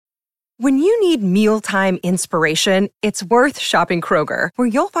When you need mealtime inspiration, it's worth shopping Kroger, where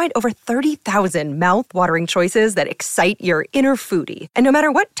you'll find over 30,000 mouth-watering choices that excite your inner foodie. And no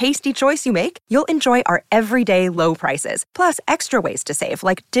matter what tasty choice you make, you'll enjoy our everyday low prices, plus extra ways to save,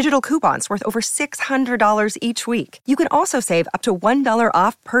 like digital coupons worth over $600 each week. You can also save up to $1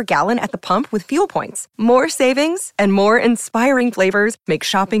 off per gallon at the pump with fuel points. More savings and more inspiring flavors make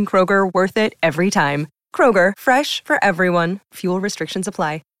shopping Kroger worth it every time. Kroger, fresh for everyone. Fuel restrictions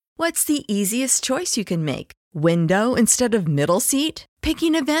apply. What's the easiest choice you can make? Window instead of middle seat?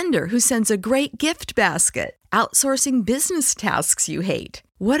 Picking a vendor who sends a great gift basket? Outsourcing business tasks you hate?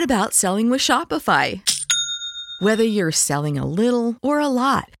 What about selling with Shopify? Whether you're selling a little or a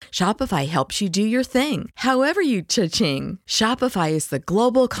lot, Shopify helps you do your thing, however you cha-ching. Shopify is the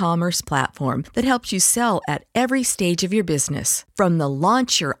global commerce platform that helps you sell at every stage of your business. From the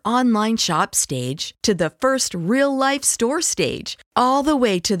launch your online shop stage to the first real-life store stage, all the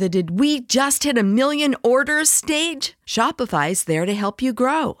way to the did we just hit 1 million orders stage. Shopify's there to help you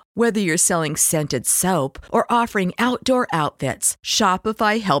grow. Whether you're selling scented soap or offering outdoor outfits,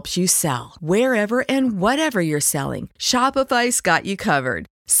 Shopify helps you sell. Wherever and whatever you're selling, Shopify's got you covered.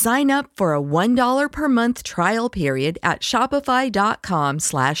 Sign up for a $1 per month trial period at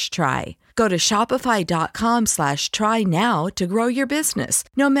shopify.com/try. Go to shopify.com/try now to grow your business,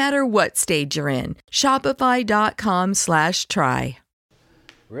 no matter what stage you're in. Shopify.com/try.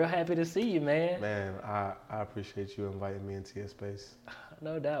 Real happy to see you, man. Man, I appreciate you inviting me into your space.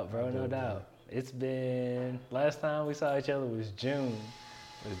 No doubt, bro, no doubt. It's been, last time we saw each other was June.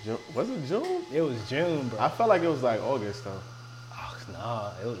 Was it June? It was June, bro. I felt like it was like August, though. Oh,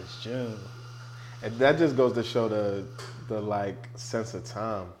 no, it was June. And that just goes to show the like sense of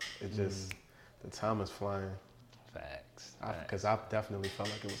time. It just, the time is flying. Facts. Because I definitely felt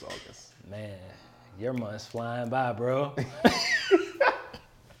like it was August. Man, your month's flying by, bro.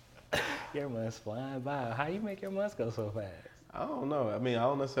 Your month's flying by. How you make your months go so fast? I don't know. I mean, I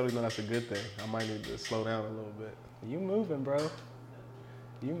don't necessarily know that's a good thing. I might need to slow down a little bit. You moving, bro.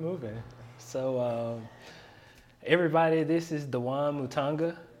 You moving. So, everybody, this is Dewane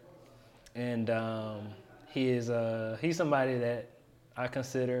Mutunga. And he's somebody that I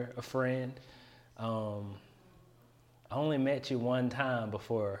consider a friend. I only met you one time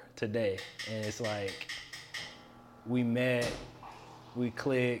before today. And it's like, we met, we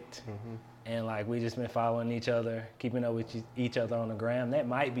clicked, and like we just been following each other, keeping up with each other on the gram. That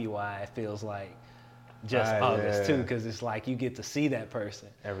might be why it feels like just August too, because it's like you get to see that person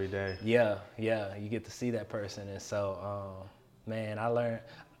every day. Yeah, you get to see that person, and so man,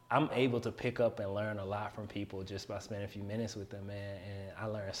 I'm able to pick up and learn a lot from people just by spending a few minutes with them, man. And I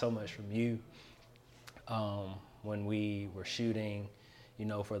learned so much from you when we were shooting,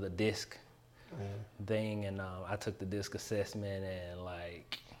 for the disc thing, and I took the disc assessment, and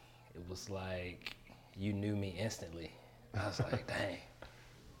like it was like you knew me instantly. I was like, dang,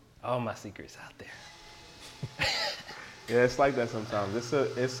 all my secrets out there. Yeah, it's like that sometimes. It's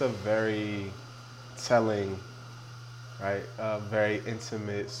a very telling, right? A very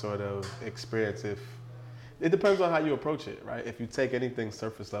intimate sort of experience. It depends on how you approach it, right? If you take anything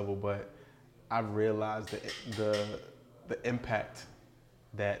surface level, but I've realized the impact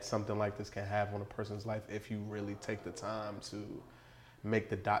that something like this can have on a person's life if you really take the time to make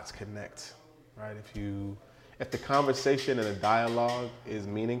the dots connect, right? If the conversation and the dialogue is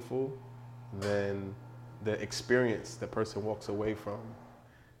meaningful, then the experience the person walks away from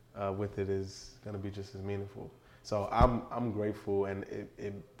with it is going to be just as meaningful. So I'm grateful, and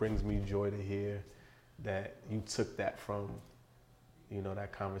it brings me joy to hear that you took that from,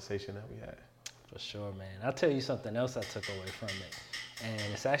 that conversation that we had. For sure, man. I'll tell you something else I took away from it. And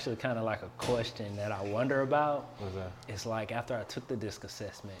it's actually kind of like a question that I wonder about. What's that? It's like after I took the disc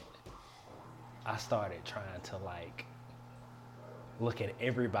assessment, I started trying to like look at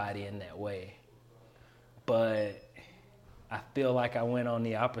everybody in that way. But I feel like I went on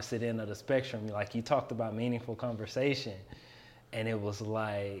the opposite end of the spectrum. Like you talked about meaningful conversation, and it was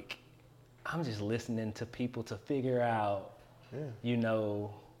like, I'm just listening to people to figure out,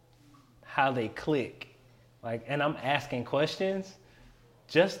 how they click. Like, and I'm asking questions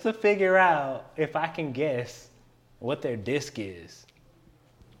just to figure out if I can guess what their disc is.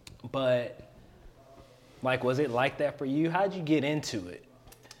 But like, was it like that for you? How'd you get into it?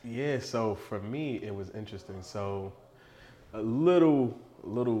 Yeah, so for me, it was interesting. So a little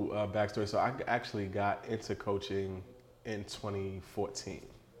backstory. So I actually got into coaching in 2014,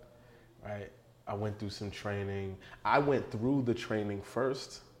 right? I went through some training. I went through the training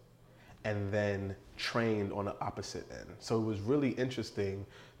first and then trained on the opposite end. So it was really interesting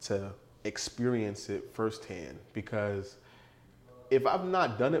to experience it firsthand, because if I've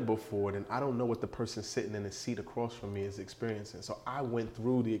not done it before, then I don't know what the person sitting in the seat across from me is experiencing. So I went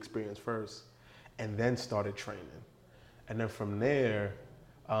through the experience first and then started training. And then from there,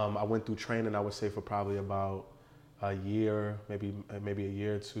 I went through training, I would say, for probably about a year, maybe a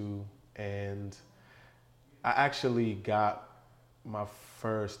year or two. And I actually got my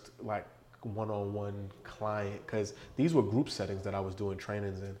first like one-on-one client, because these were group settings that I was doing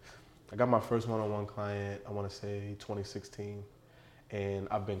trainings in. I got my first one-on-one client, I want to say 2016. And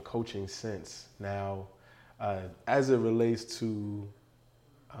I've been coaching since. Now, as it relates to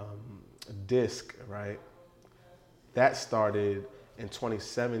DISC, right? That started in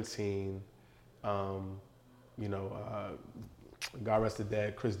 2017. God rest his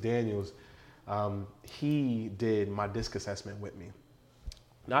dad, Chris Daniels, he did my DISC assessment with me.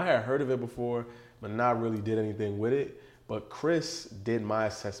 Now, I had heard of it before, but not really did anything with it. But Chris did my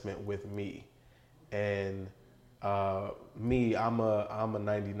assessment with me. And I'm a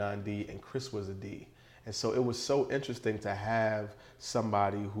 99D and Chris was a D. And so it was so interesting to have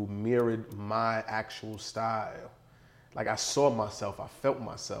somebody who mirrored my actual style. Like, I saw myself, I felt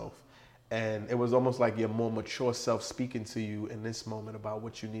myself. And it was almost like your more mature self speaking to you in this moment about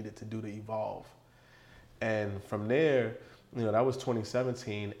what you needed to do to evolve. And from there, that was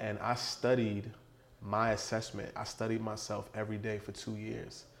 2017. And I studied my assessment. I studied myself every day for 2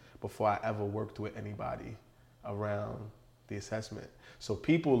 years before I ever worked with anybody around the assessment. So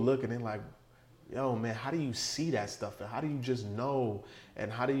people look and they're like, yo, man, how do you see that stuff? And how do you just know?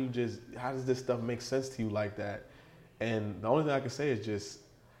 And how does this stuff make sense to you like that? And the only thing I can say is just,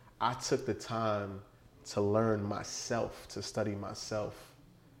 I took the time to learn myself, to study myself,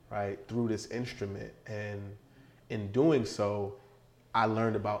 right, through this instrument. And in doing so, I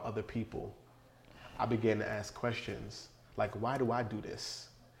learned about other people. I began to ask questions like, why do I do this?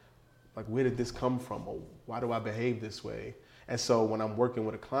 Like, where did this come from? Or why do I behave this way? And so when I'm working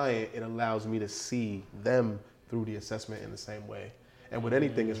with a client, it allows me to see them through the assessment in the same way. And with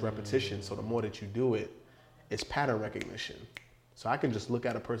anything, it's repetition. So the more that you do it, it's pattern recognition. So I can just look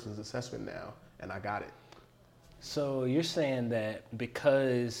at a person's assessment now and I got it. So you're saying that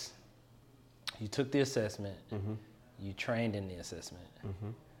because you took the assessment, you trained in the assessment,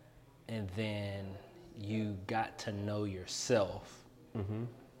 and then you got to know yourself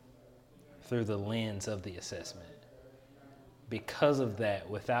through the lens of the assessment. Because of that,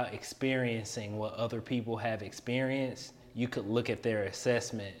 without experiencing what other people have experienced, you could look at their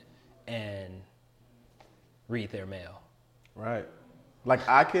assessment and read their mail. Right.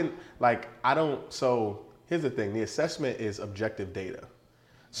 So here's the thing, the assessment is objective data.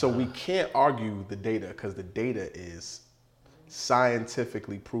 So we can't argue the data because the data is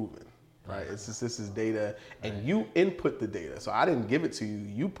scientifically proven, right? This is data and you input the data. So I didn't give it to you,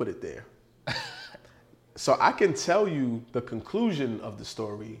 you put it there. So I can tell you the conclusion of the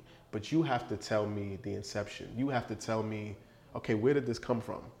story, but you have to tell me the inception. You have to tell me, okay, where did this come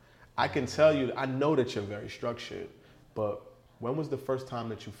from? I can tell you, I know that you're very structured, but when was the first time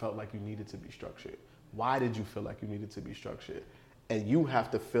that you felt like you needed to be structured? Why did you feel like you needed to be structured? And you have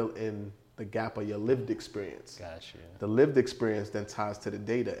to fill in the gap of your lived experience. Gotcha. The lived experience then ties to the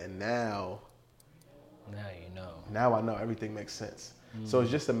data, and now you know. Now I know everything makes sense. So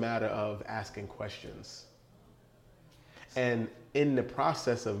it's just a matter of asking questions. And in the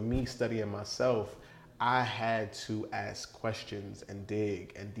process of me studying myself, I had to ask questions and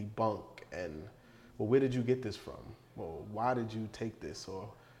dig and debunk and, well, where did you get this from? Well, why did you take this? Or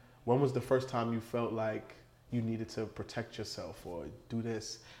when was the first time you felt like you needed to protect yourself or do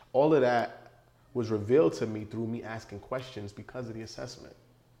this? All of that was revealed to me through me asking questions because of the assessment.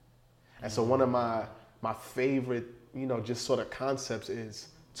 And so one of my favorite, just sort of concepts is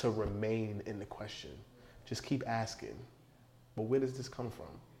to remain in the question. Just keep asking. But where does this come from?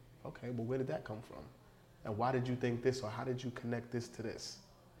 Okay, but where did that come from? And why did you think this, or how did you connect this to this?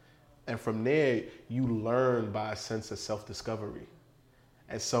 And from there, you learn by a sense of self-discovery.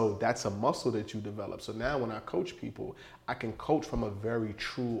 And so that's a muscle that you develop. So now when I coach people, I can coach from a very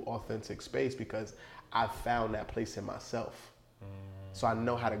true, authentic space because I've found that place in myself. So I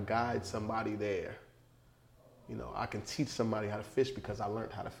know how to guide somebody there. I can teach somebody how to fish because I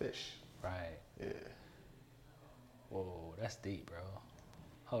learned how to fish. Right. Yeah. Whoa, that's deep, bro.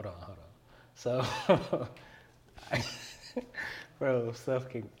 Hold on. So, bro, stuff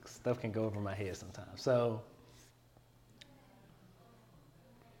can go over my head sometimes. So,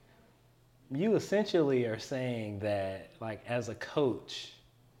 you essentially are saying that, like, as a coach,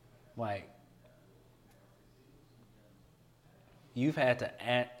 like, you've had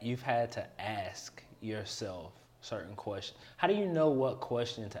to ask yourself certain questions. How do you know what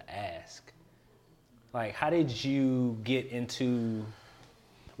question to ask? Like, how did you get into,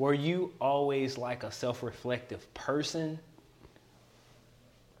 were you always like a self-reflective person?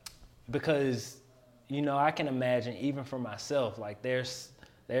 Because, you know, I can imagine even for myself, like there's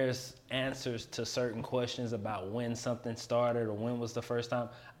answers to certain questions about when something started or when was the first time.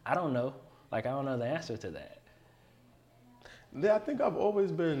 I don't know. Like, I don't know the answer to that. Yeah, I think I've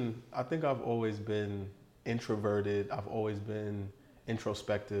always been introverted. I've always been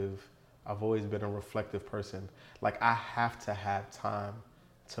introspective. I've always been a reflective person. Like, I have to have time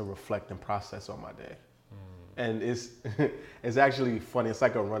to reflect and process on my day. And it's it's actually funny. It's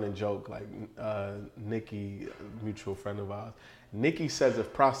like a running joke. Like Nikki, a mutual friend of ours, Nikki says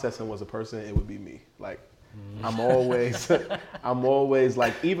if processing was a person, it would be me. Like I'm always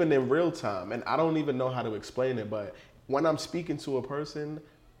like, even in real time, and I don't even know how to explain it, but when I'm speaking to a person,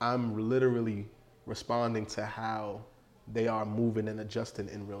 I'm literally responding to how they are moving and adjusting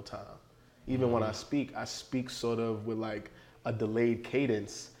in real time. Even when I speak sort of with like a delayed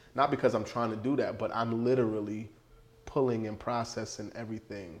cadence, not because I'm trying to do that, but I'm literally pulling and processing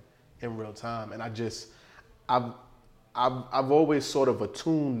everything in real time. And I've always sort of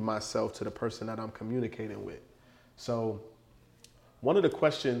attuned myself to the person that I'm communicating with. So one of the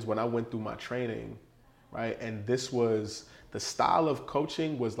questions when I went through my training, right, and this was, the style of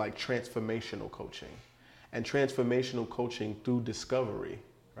coaching was like transformational coaching, and transformational coaching through discovery,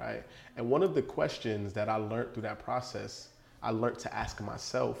 right? And one of the questions that I learned through that process, I learned to ask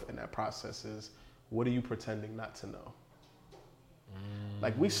myself in that process is, what are you pretending not to know?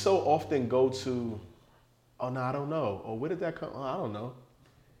 Like, we so often go to, oh no, I don't know. Or where did that come? Oh, I don't know.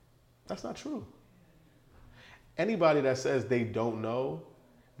 That's not true. Anybody that says they don't know,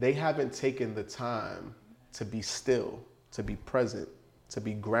 they haven't taken the time to be still, to be present, to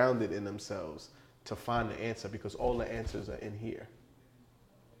be grounded in themselves, to find the answer, because all the answers are in here.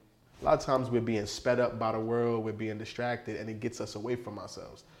 A lot of times we're being sped up by the world, we're being distracted, and it gets us away from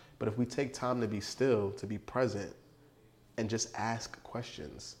ourselves. But if we take time to be still, to be present, and just ask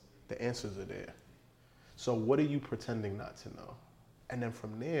questions, the answers are there. So what are you pretending not to know? And then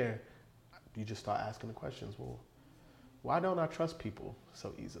from there, you just start asking the questions. Well, why don't I trust people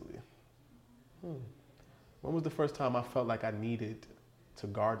so easily? When was the first time I felt like I needed to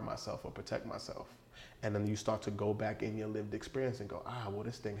guard myself or protect myself? And then you start to go back in your lived experience and go, well,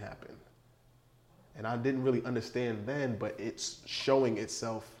 this thing happened. And I didn't really understand then, but it's showing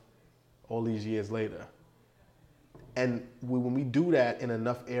itself all these years later. And when we do that in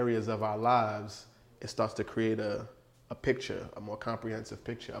enough areas of our lives, it starts to create a picture, a more comprehensive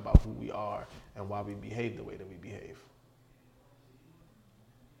picture about who we are and why we behave the way that we behave.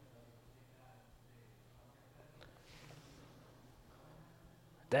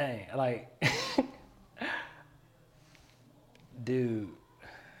 Dang, like, dude,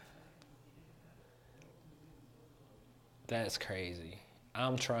 that's crazy.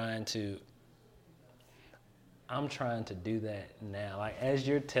 I'm trying to do that now. Like, as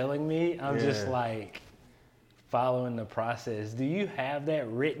you're telling me, I'm just like following the process. Do you have that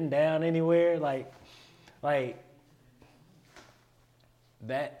written down anywhere? Like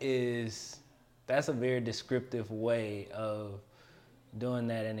that's a very descriptive way of doing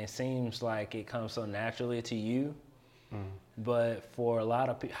that, and it seems like it comes so naturally to you. But for a lot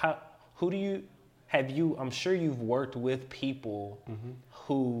of people, I'm sure you've worked with people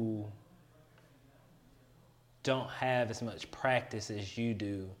who don't have as much practice as you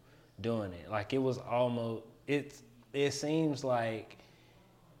do doing it. Like, it was almost, it seems like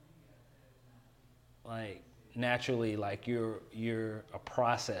naturally, like you're a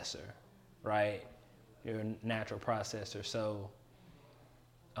processor, right? You're a natural processor. So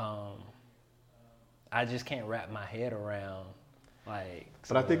I just can't wrap my head around like.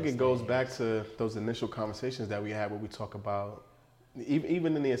 But I think it goes back to those initial conversations that we had where we talk about,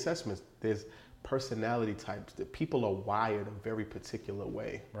 even in the assessments, there's personality types that people are wired a very particular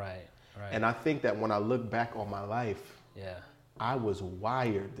way. Right. And I think that when I look back on my life, I was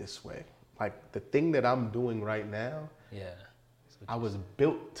wired this way. Like, the thing that I'm doing right now, I was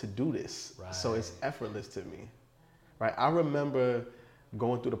built to do this. Right. So it's effortless to me. Right. I remember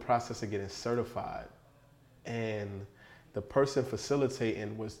going through the process of getting certified, and the person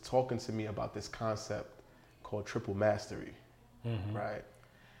facilitating was talking to me about this concept called triple mastery. Right.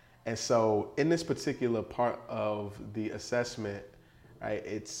 And so in this particular part of the assessment, right,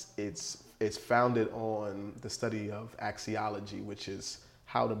 it's founded on the study of axiology, which is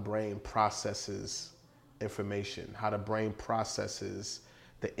how the brain processes information, how the brain processes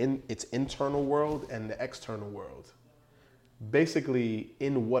its internal world and the external world. Basically,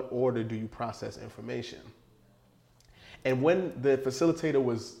 in what order do you process information? And when the facilitator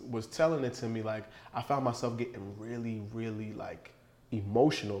was telling it to me, like, I found myself getting really, really like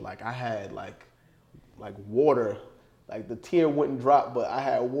emotional. Like I had like water, like the tear wouldn't drop, but I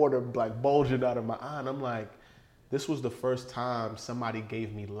had water like bulging out of my eye. And I'm like, this was the first time somebody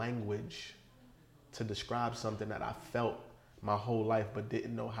gave me language to describe something that I felt my whole life but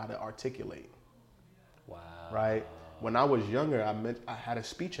didn't know how to articulate. Wow. Right? When I was younger, I had a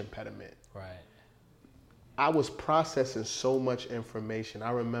speech impediment. Right. I was processing so much information.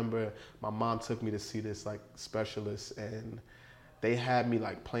 I remember my mom took me to see this like specialist, and they had me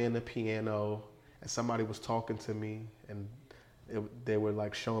like playing the piano, and somebody was talking to me, and they were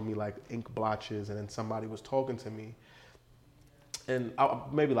like showing me like ink blotches, and then somebody was talking to me, and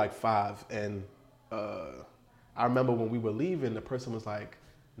maybe like 5, and I remember when we were leaving, the person was like,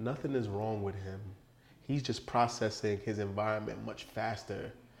 nothing is wrong with him. He's just processing his environment much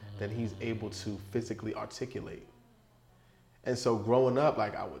faster than he's able to physically articulate. And so growing up,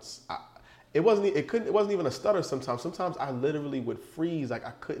 like it wasn't even a stutter sometimes. Sometimes I literally would freeze, like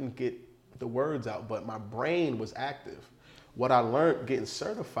I couldn't get the words out, but my brain was active. What I learned getting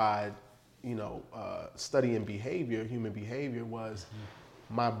certified, studying behavior, human behavior, was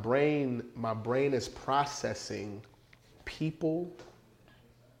my brain is processing people,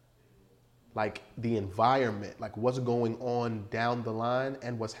 like the environment, like what's going on down the line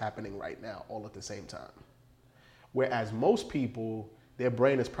and what's happening right now all at the same time. Whereas most people, their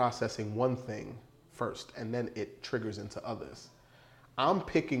brain is processing one thing first and then it triggers into others. I'm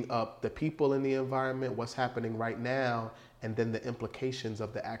picking up the people in the environment, what's happening right now, and then the implications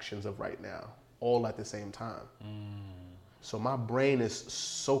of the actions of right now, all at the same time. So my brain is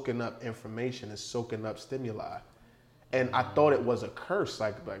soaking up information, is soaking up stimuli. And I thought it was a curse.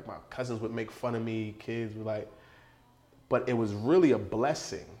 Like my cousins would make fun of me, kids were like, but it was really a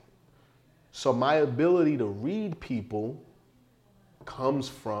blessing. So my ability to read people comes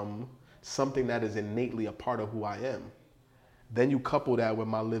from something that is innately a part of who I am. Then you couple that with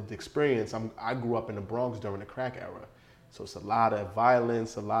my lived experience. I grew up in the Bronx during the crack era. So it's a lot of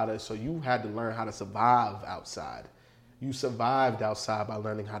violence, so you had to learn how to survive outside. You survived outside by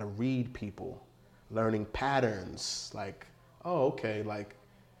learning how to read people, learning patterns, like, oh, okay, like,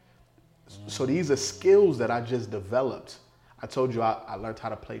 so these are skills that I just developed. I told you I learned how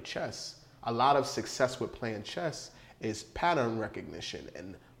to play chess. A lot of success with playing chess is pattern recognition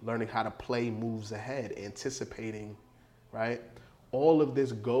and learning how to play moves ahead, anticipating, right? All of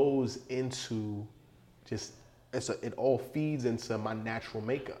this goes into it all feeds into my natural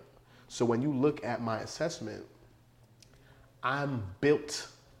makeup. So when you look at my assessment, I'm built,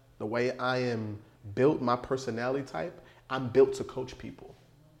 the way I am built, my personality type, I'm built to coach people,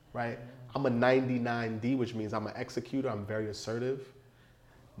 right? I'm a 99D, which means I'm an executor, I'm very assertive.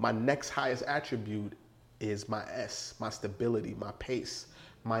 My next highest attribute is my S, my stability, my pace,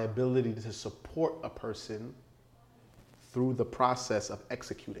 my ability to support a person through the process of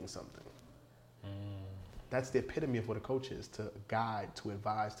executing something. That's the epitome of what a coach is, to guide, to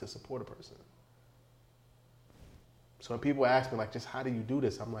advise, to support a person. So when people ask me, like, just how do you do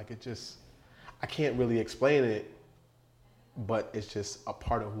this? I'm like, I can't really explain it, but it's just a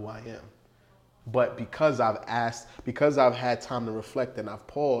part of who I am. But because I've had time to reflect and I've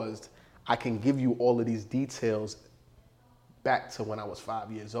paused, I can give you all of these details back to when I was 5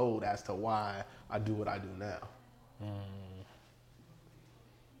 years old as to why I do what I do now.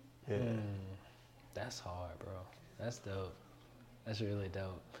 Yeah. That's hard, bro. That's dope. That's really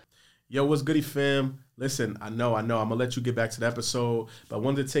dope. Yo, what's goody, fam? Listen, I know. I'm going to let you get back to the episode, but I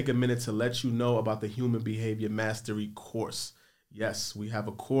wanted to take a minute to let you know about the Human Behavior Mastery course. Yes, we have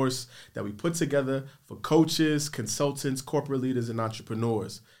a course that we put together for coaches, consultants, corporate leaders, and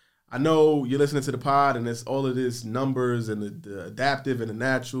entrepreneurs. I know you're listening to the pod, and it's all of this numbers and the adaptive and the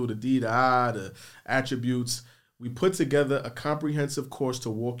natural, the D, the I, the attributes. We put together a comprehensive course to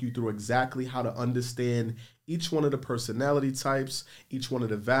walk you through exactly how to understand each one of the personality types, each one of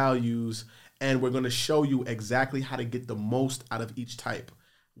the values, and we're going to show you exactly how to get the most out of each type.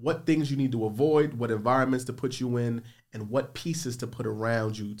 What things you need to avoid, what environments to put you in, and what pieces to put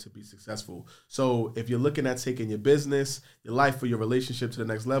around you to be successful. So if you're looking at taking your business, your life, or your relationship to the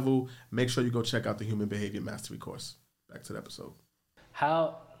next level, make sure you go check out the Human Behavior Mastery course. Back to the episode.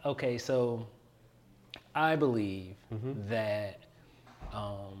 So I believe that,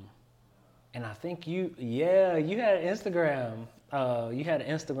 and I think you had an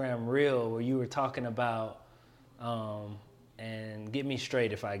Instagram, reel where you were talking about, and get me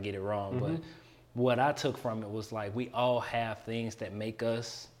straight if I get it wrong, but what I took from it was like, we all have things that make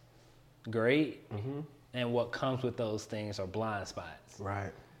us great, and what comes with those things are blind spots.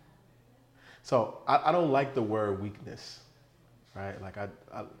 Right. So I don't like the word weakness, right? Like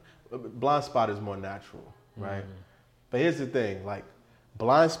blind spot is more natural, right? But here's the thing, like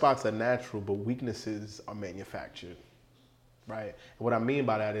blind spots are natural, but weaknesses are manufactured, right? And what I mean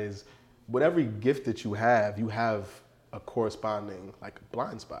by that is with every gift that you have a corresponding like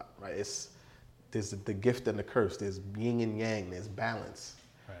blind spot, right? There's the gift and the curse, there's yin and yang, there's balance.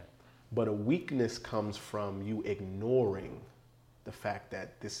 Right. But a weakness comes from you ignoring the fact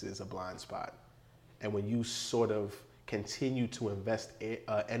that this is a blind spot. And when you sort of continue to invest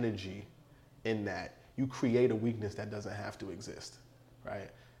energy in that, you create a weakness that doesn't have to exist, right?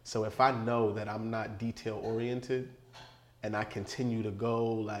 So if I know that I'm not detail oriented and I continue to go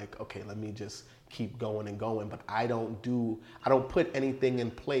like, okay, let me just keep going and going, but I don't put anything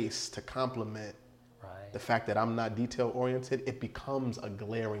in place to complement the fact that I'm not detail oriented, it becomes a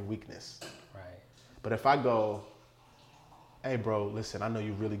glaring weakness. Right. But if I go, hey bro, listen, I know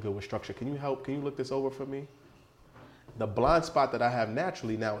you're really good with structure. Can you help? Can you look this over for me? The blind spot that I have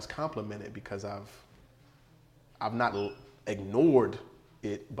naturally now is complemented because I've not ignored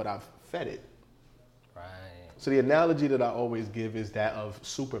it, but I've fed it. Right. So the analogy that I always give is that of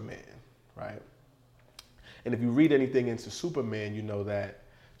Superman, right? And if you read anything into Superman, you know that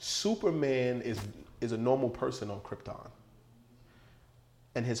Superman is a normal person on Krypton.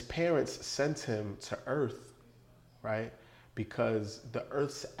 And his parents sent him to Earth, right? Because the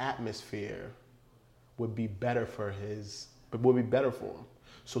Earth's atmosphere would be better for him.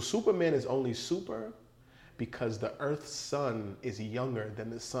 So Superman is only super because the Earth's sun is younger than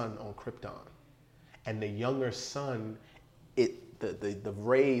the sun on Krypton. And the younger sun, the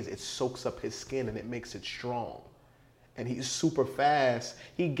rays, it soaks up his skin and it makes it strong. And he's super fast.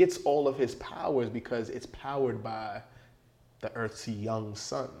 He gets all of his powers because it's powered by the Earth's young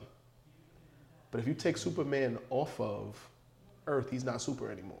sun. But if you take Superman off of Earth, he's not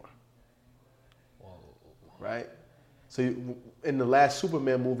super anymore. Whoa. Right? So in the last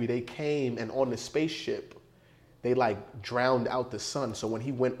Superman movie, they came and on the spaceship, they like drowned out the sun. So when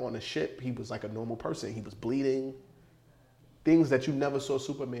he went on the ship, he was like a normal person. He was bleeding. Things that you never saw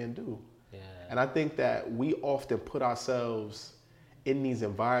Superman do. Yeah. And I think that we often put ourselves in these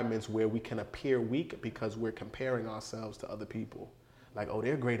environments where we can appear weak because we're comparing ourselves to other people. Like, oh,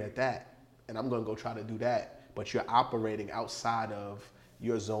 they're great at that, and I'm gonna go try to do that. But you're operating outside of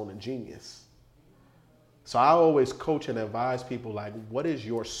your zone of genius. So I always coach and advise people like, what is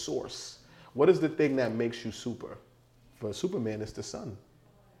your source? What is the thing that makes you super? For Superman, it's the sun.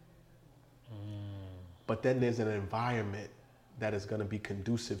 But then there's an environment that is gonna be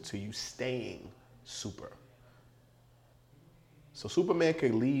conducive to you staying super. So Superman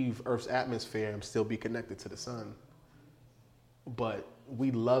could leave Earth's atmosphere and still be connected to the sun. But we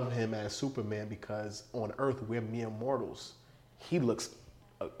love him as Superman because on Earth, we're mere mortals. He looks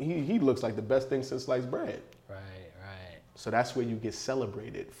like the best thing since sliced bread. Right, right. So that's where you get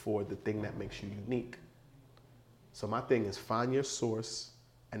celebrated for the thing that makes you unique. So my thing is find your source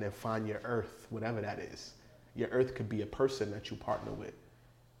and then find your Earth, whatever that is. Your Earth could be a person that you partner with.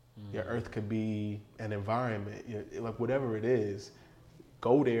 Your Earth could be an environment, like whatever it is,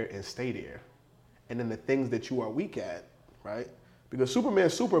 go there and stay there. And then the things that you are weak at, right? Because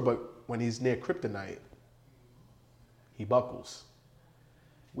Superman's super, but when he's near kryptonite, he buckles.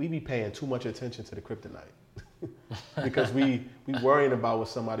 We be paying too much attention to the kryptonite because we worrying about what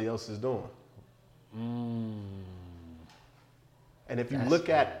somebody else is doing. And if you look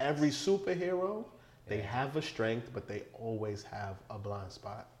at every superhero, they have a strength, but they always have a blind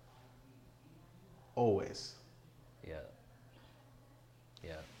spot. Always. Yeah.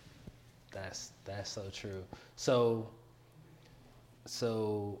 Yeah. That's so true. So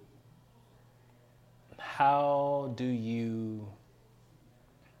how do you're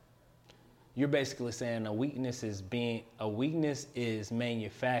basically saying a weakness is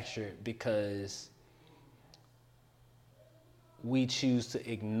manufactured because we choose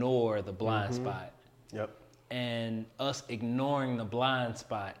to ignore the blind spot. Yep. And us ignoring the blind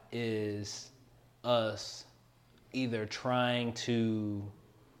spot is us either trying to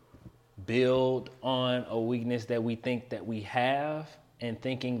build on a weakness that we think that we have and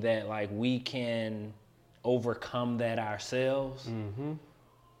thinking that like we can overcome that ourselves. Mm-hmm.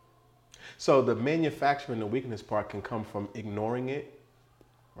 So the manufacturing the weakness part can come from ignoring it,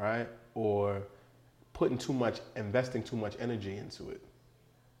 right? Or investing too much energy into it.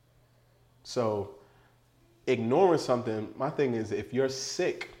 So ignoring something, my thing is if you're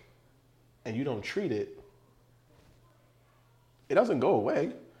sick and you don't treat it, it doesn't go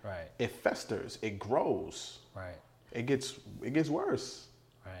away. Right. It festers, it grows. Right. It gets worse.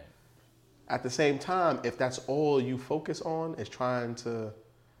 Right. At the same time, if that's all you focus on is trying to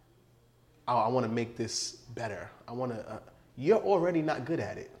oh, I want to make this better. I want to. You're already not good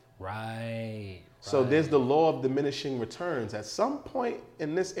at it. Right. So there's the law of diminishing returns. At some point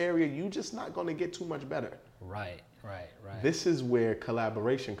in this area, you're just not going to get too much better. Right. This is where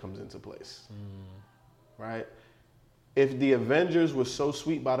collaboration comes into place. Right? If the Avengers were so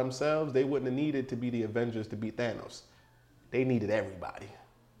sweet by themselves, they wouldn't have needed to be the Avengers to beat Thanos. They needed everybody.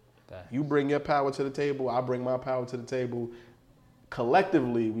 You bring your power to the table, I bring my power to the table.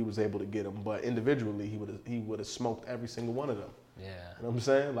 Collectively, we was able to get him, but individually, he would have smoked every single one of them. Yeah. You know what I'm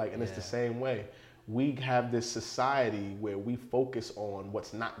saying? Like, and it's the same way. We have this society where we focus on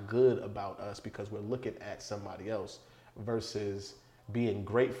what's not good about us because we're looking at somebody else versus being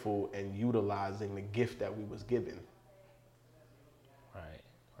grateful and utilizing the gift that we was given. Right.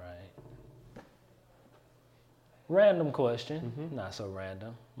 Random question, not so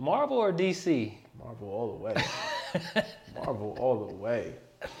random. Marvel or DC? Marvel all the way. Marvel all the way.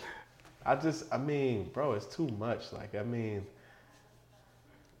 I mean, bro, it's too much. Like, I mean,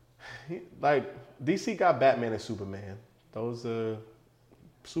 DC got Batman and Superman. Those are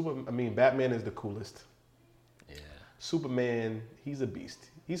Batman is the coolest. Yeah. Superman, he's a beast.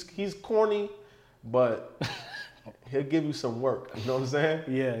 He's corny, but he'll give you some work. You know what I'm saying?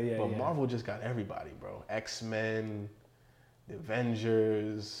 Yeah. But Marvel just got everybody, bro. X-Men, the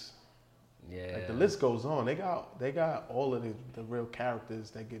Avengers. Yeah. Like, the list goes on. They got all of the real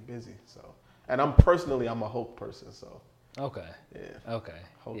characters that get busy. So, and I'm a Hulk person. So. Okay. Yeah. Okay.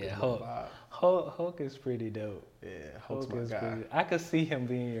 Hulk yeah. is my vibe. Hulk is pretty dope. Yeah. Hulk's my guy. Pretty, I could see him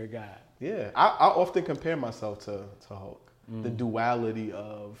being your guy. Yeah. I often compare myself to Hulk. The duality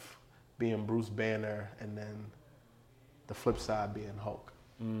of being Bruce Banner and then the flip side being Hulk.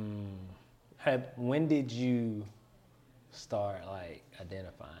 When did you start like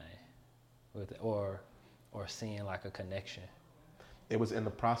identifying with it or seeing like a connection? It was in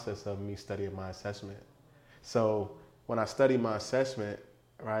the process of me studying my assessment. So when I studied my assessment,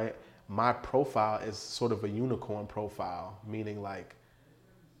 right, my profile is sort of a unicorn profile, meaning like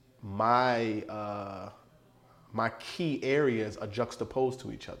my key areas are juxtaposed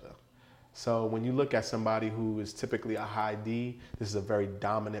to each other. So when you look at somebody who is typically a high D, this is a very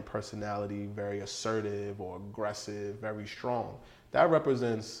dominant personality, very assertive or aggressive, very strong. That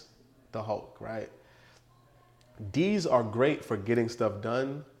represents the Hulk, right? D's are great for getting stuff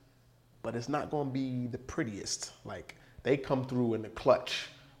done, but it's not going to be the prettiest. Like, they come through in the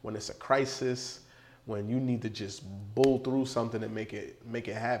clutch when it's a crisis, when you need to just bull through something and make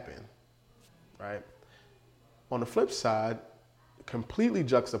it happen, right? On the flip side, completely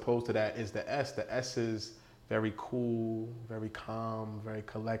juxtaposed to that is the S. The S is very cool, very calm, very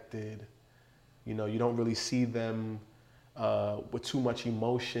collected. You know, you don't really see them with too much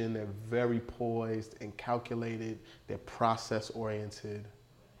emotion. They're very poised and calculated. They're process-oriented,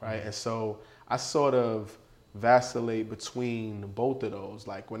 right? And so I sort of vacillate between both of those.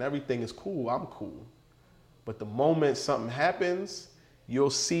 Like, when everything is cool, I'm cool. But the moment something happens, you'll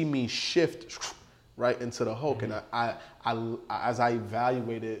see me shift right into the Hulk. And I as I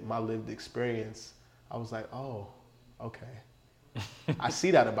evaluated my lived experience, I was like, oh, okay. I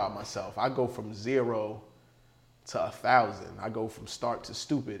see that about myself. I go from 0 to 1,000. I go from start to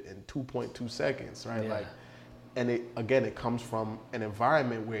stupid in 2.2 seconds, right? Yeah. Like, and it comes from an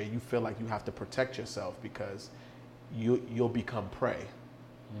environment where you feel like you have to protect yourself because you'll become prey.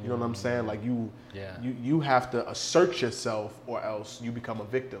 You know what I'm saying? Like, you have to assert yourself or else you become a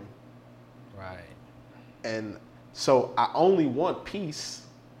victim. Right. And so I only want peace,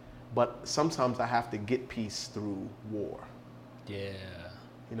 but sometimes I have to get peace through war. Yeah.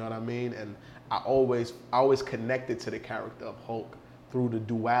 You know what I mean? And I always connected to the character of Hulk through the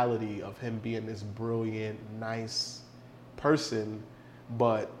duality of him being this brilliant, nice person,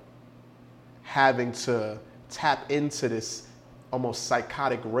 but having to tap into this almost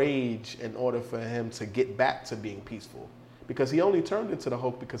psychotic rage in order for him to get back to being peaceful. Because he only turned into the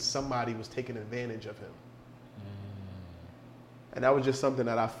Hulk because somebody was taking advantage of him. And that was just something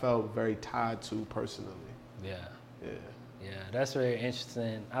that I felt very tied to personally. Yeah, that's very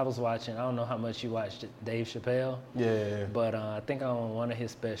interesting. I was watching, I don't know how much you watched Dave Chappelle. Yeah. But I think on one of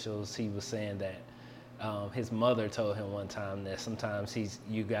his specials, he was saying that his mother told him one time that sometimes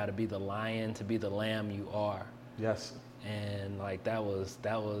you got to be the lion to be the lamb you are. Yes. And like that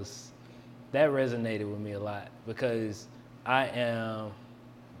resonated with me a lot because I am,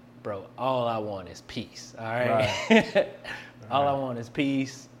 bro, all I want is peace. All right. All I want is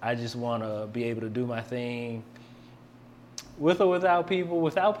peace. I just want to be able to do my thing with or without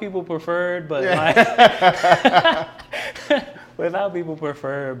people preferred, but like without people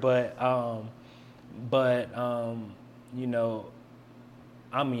preferred, but you know,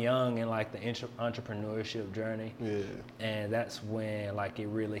 I'm young in like the entrepreneurship journey. Yeah. And that's when like it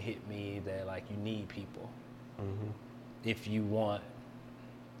really hit me that like you need people if you want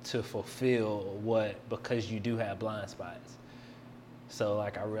to fulfill because you do have blind spots. So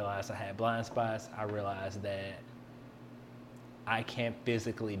like I realized I had blind spots. I realized that I can't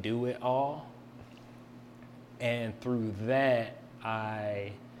physically do it all. And through that,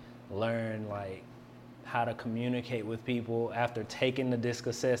 I learned like how to communicate with people. After taking the DISC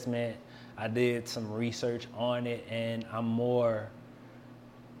assessment, I did some research on it, and I'm more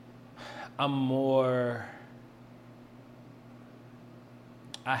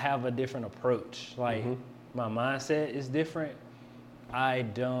I have a different approach. Like my mindset is different. I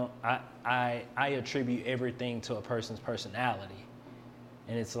attribute everything to a person's personality.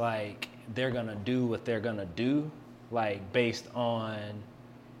 And it's like they're gonna do what they're gonna do, like based on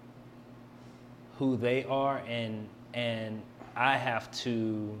who they are, and I have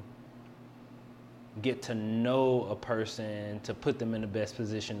to get to know a person to put them in the best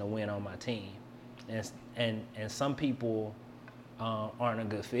position to win on my team. And some people aren't a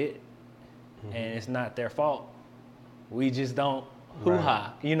good fit, and it's not their fault. We just don't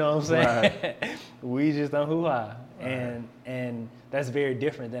hoo-ha, you know what I'm saying? Right. We just don't hoo-ha. Right. And that's very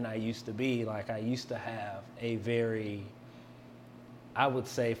different than I used to be. Like I used to have a very, I would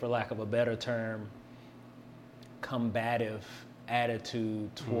say for lack of a better term, combative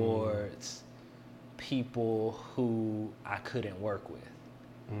attitude towards people who I couldn't work with.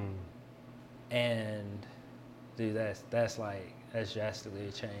 And dude, that's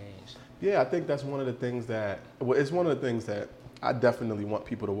drastically changed. Yeah, I think that's one of the things it's one of the things that I definitely want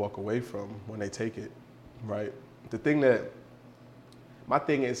people to walk away from when they take it, right? My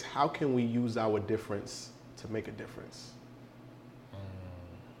thing is, how can we use our difference to make a difference?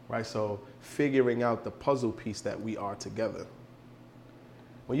 Right, so figuring out the puzzle piece that we are together.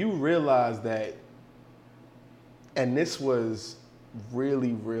 When you realize that, and this was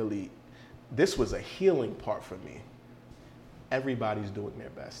really, really, this was a healing part for me. Everybody's doing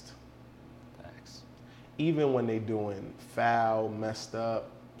their best. Thanks. Even when they're doing foul, messed up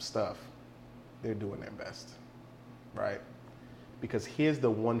stuff, they're doing their best, right? Because here's the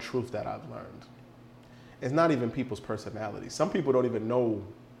one truth that I've learned. It's not even people's personalities. Some people don't even know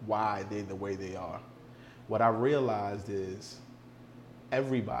why they're the way they are. What I realized is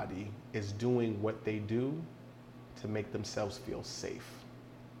everybody is doing what they do to make themselves feel safe.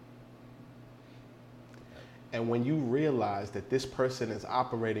 And when you realize that this person is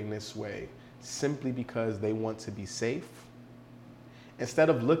operating this way simply because they want to be safe, instead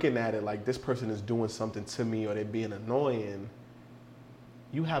of looking at it like this person is doing something to me or they're being annoying,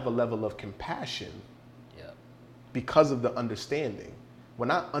 you have a level of compassion because of the understanding. When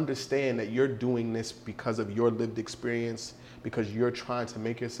I understand that you're doing this because of your lived experience, because you're trying to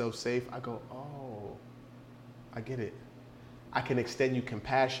make yourself safe, I go, oh, I get it. I can extend you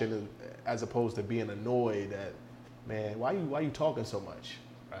compassion as opposed to being annoyed that, man, why you talking so much?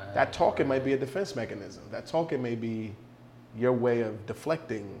 Right, that talking might be a defense mechanism. That talking may be your way of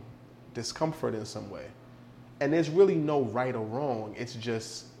deflecting discomfort in some way. And there's really no right or wrong. It's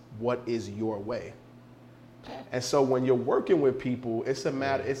just what is your way. And so when you're working with people, it's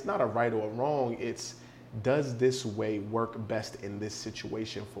not a right or a wrong. It's, does this way work best in this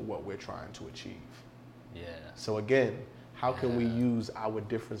situation for what we're trying to achieve? Yeah. So again, how can we use our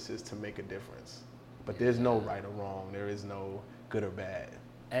differences to make a difference? But there's no right or wrong. There is no good or bad.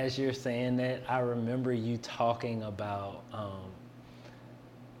 As you're saying that, I remember you talking about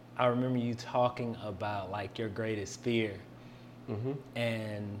like your greatest fear.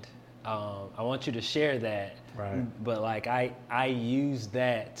 And I want you to share that. Right. But like I use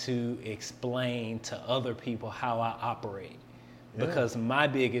that to explain to other people how I operate. Yeah. Because my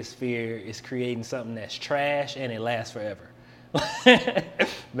biggest fear is creating something that's trash and it lasts forever.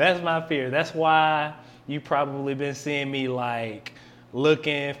 That's my fear. That's why you probably been seeing me like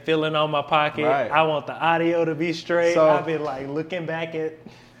looking, feeling on my pocket. Right. I want the audio to be straight. So, I've been like looking back at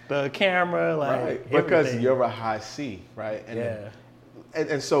the camera, like right. Because you're a high C, right? And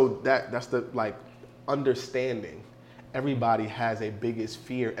and so that's the like understanding. Everybody has a biggest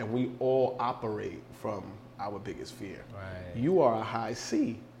fear, and we all operate from our biggest fear. Right. You are a high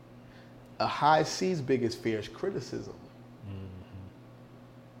C. A high C's biggest fear is criticism.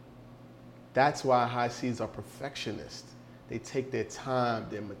 That's why high C's are perfectionists. They take their time,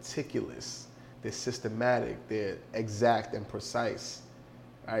 they're meticulous, they're systematic, they're exact and precise,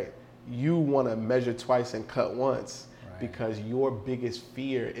 right? You want to measure twice and cut once because your biggest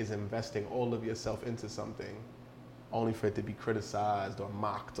fear is investing all of yourself into something only for it to be criticized or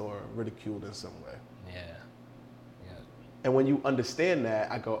mocked or ridiculed in some way. And when you understand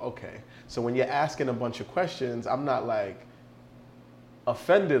that, I go, okay. So when you're asking a bunch of questions, I'm not like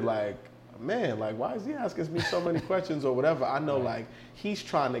offended, like, man, like, why is he asking me so many questions or whatever? I know, like, he's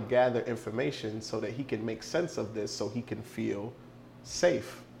trying to gather information so that he can make sense of this so he can feel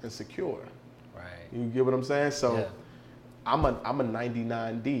safe and secure. Right. You get what I'm saying? So Yeah. I'm a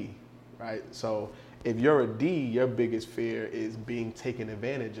 99D, right? So if you're a D, your biggest fear is being taken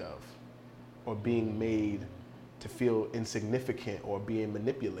advantage of or being made to feel insignificant or being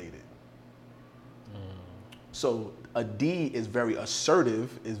manipulated. So a D is very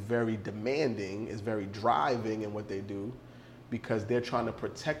assertive, is very demanding, is very driving in what they do because they're trying to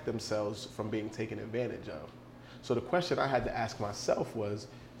protect themselves from being taken advantage of. So the question I had to ask myself was,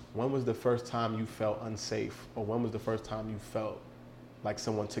 when was the first time you felt unsafe, or when was the first time you felt like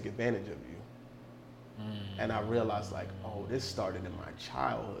someone took advantage of you? And I realized, like, oh, this started in my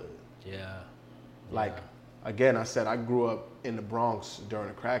childhood. Yeah. Like, again, I said I grew up in the Bronx during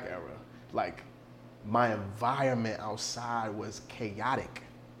the crack era. Like, my environment outside was chaotic.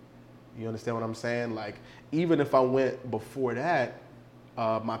 You understand what I'm saying? Like, even if I went before that,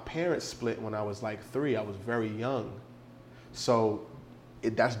 my parents split when I was like 3. I was very young. So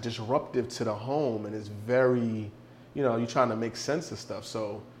that's disruptive to the home, and it's very, you know, you're trying to make sense of stuff.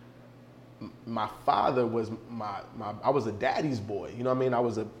 So my father was I was a daddy's boy. You know what I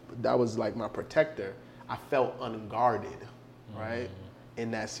mean? That was like my protector. I felt unguarded, right, in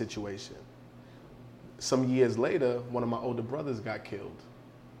that situation. Some years later, one of my older brothers got killed.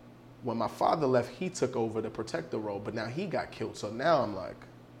 When my father left, he took over the protector role, but now he got killed. So now I'm like,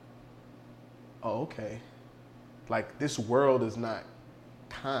 oh, okay. Like, this world is not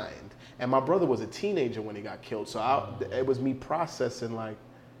kind. And my brother was a teenager when he got killed. So it was me processing, like,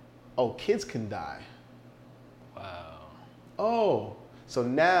 oh, kids can die. Wow. Oh, so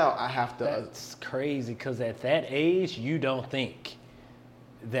now I have to. That's crazy, because at that age, you don't think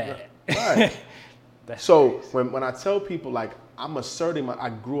that. Right. That's so crazy. when I tell people, like, I'm asserting, I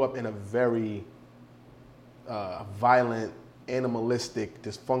grew up in a very violent, animalistic,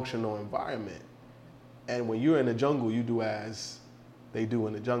 dysfunctional environment. And when you're in the jungle, you do as they do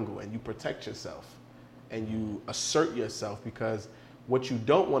in the jungle, and you protect yourself and you assert yourself, because what you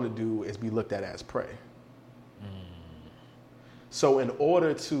don't want to do is be looked at as prey. So in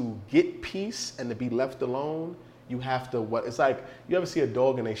order to get peace and to be left alone, you have to, it's like, you ever see a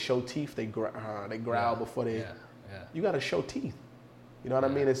dog and they show teeth, they growl before they, you got to show teeth. You know what I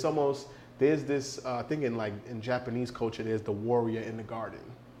mean? It's almost, there's this thing in Japanese culture, there's the warrior in the garden,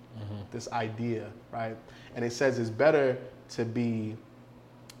 this idea, right? And it says it's better to be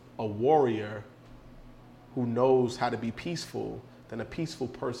a warrior who knows how to be peaceful than a peaceful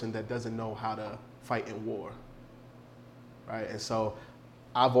person that doesn't know how to fight in war, right? And so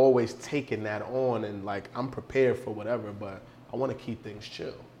I've always taken that on, and like, I'm prepared for whatever, but I want to keep things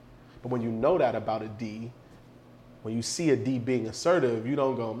chill. But when you know that about a D, when you see a D being assertive, you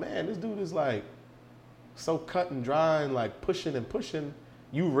don't go, man, this dude is like so cut and dry and like pushing and pushing.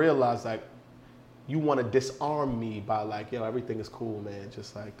 You realize, like, you want to disarm me by like, yo, everything is cool, man.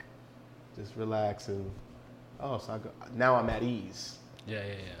 Just relax and, so now I'm at ease. Yeah.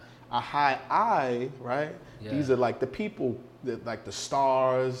 A high I, right? Yeah. These are like the people that, like, the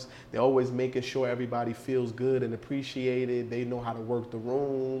stars. They're always making sure everybody feels good and appreciated. They know how to work the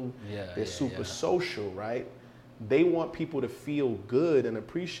room. They're super social, right? They want people to feel good and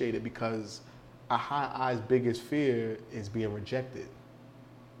appreciated, because a high I's biggest fear is being rejected.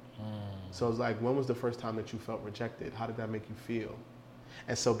 So it's like, when was the first time that you felt rejected? How did that make you feel?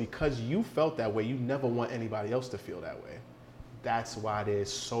 And so because you felt that way, you never want anybody else to feel that way. That's why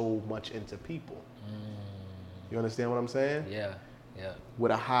there's so much into people. You understand what I'm saying? Yeah.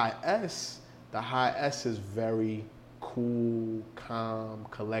 With a high S, the high S is very cool, calm,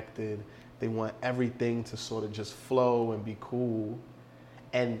 collected. They want everything to sort of just flow and be cool.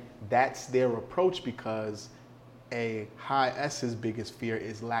 And that's their approach, because a high S's biggest fear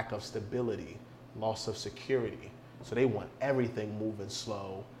is lack of stability, loss of security. So they want everything moving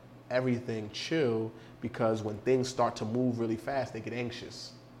slow, everything chill, because when things start to move really fast, they get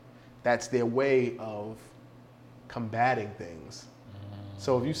anxious. That's their way of combating things.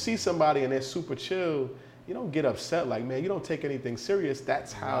 So if you see somebody and they're super chill, you don't get upset, like, man, you don't take anything serious.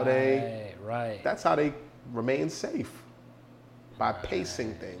 That's how that's how they remain safe, by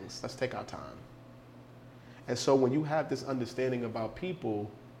pacing things. Let's take our time. And so when you have this understanding about people,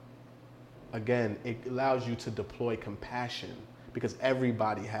 again, it allows you to deploy compassion, because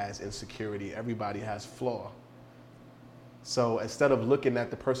everybody has insecurity, everybody has flaw. So instead of looking at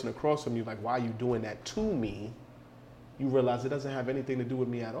the person across from you like, why are you doing that to me? You realize it doesn't have anything to do with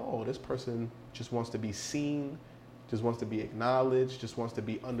me at all. This person just wants to be seen, just wants to be acknowledged, just wants to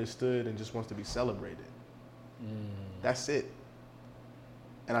be understood, and just wants to be celebrated. That's it.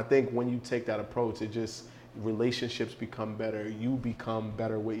 And I think when you take that approach, it just, relationships become better. You become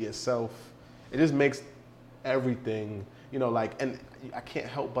better with yourself. It just makes everything, you know, like, and I can't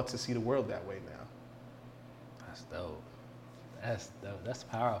help but to see the world that way now. That's dope. That's dope. That's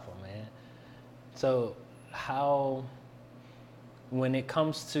powerful, man. So how, when it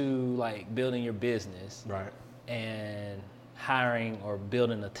comes to like building your business, Right. and hiring or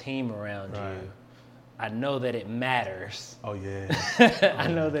building a team around Right. you, I know that it matters. Oh yeah. I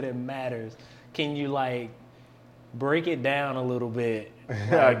know that it matters. Can you like break it down a little bit? I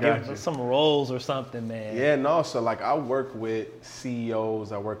Like, got give you. some roles or something, man. Yeah, no, so like I work with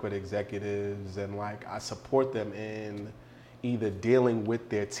CEOs, I work with executives, and like I support them in either dealing with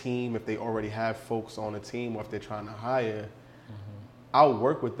their team if they already have folks on a team, or if they're trying to hire. I'll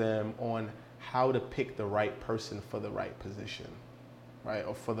work with them on how to pick the right person for the right position, right?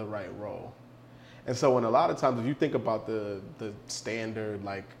 Or for the right role. And so when a lot of times, if you think about the standard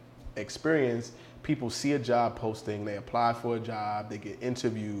like experience, people see a job posting, they apply for a job, they get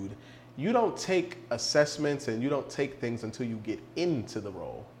interviewed. You don't take assessments and you don't take things until you get into the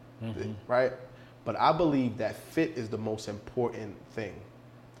role, right? But I believe that fit is the most important thing,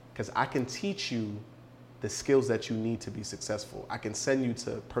 because I can teach you the skills that you need to be successful. I can send you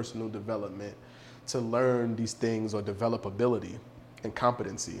to personal development to learn these things or develop ability and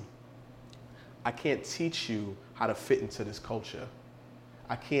competency. I can't teach you how to fit into this culture.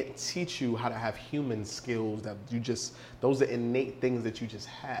 I can't teach you how to have human skills that you just, those are innate things that you just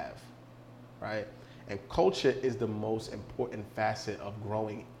have, right? And culture is the most important facet of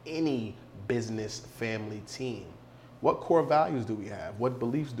growing any business, family, team. What core values do we have? What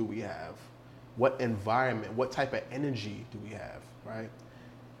beliefs do we have? What environment, what type of energy do we have, right?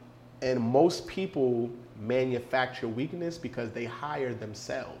 And most people manufacture weakness because they hire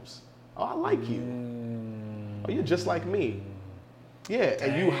themselves. Oh, I like you. Oh, you're just like me. Yeah,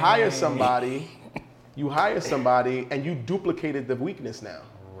 and you hire somebody and you duplicated the weakness now.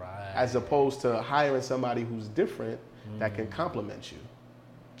 Right. As opposed to hiring somebody who's different that can complement you.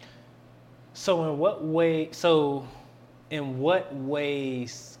 So in what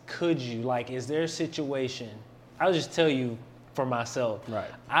ways could you, like, is there a situation, I'll just tell you for myself. Right.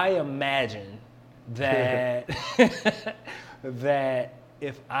 I imagine that that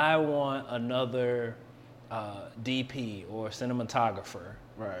if I want another DP or cinematographer,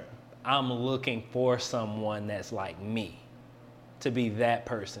 Right. I'm looking for someone that's like me, to be that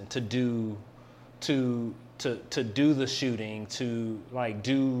person, to do the shooting, to like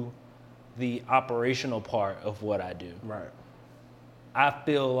do the operational part of what I do. Right. I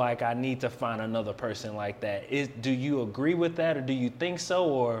feel like I need to find another person like that. Do you agree with that, or do you think so,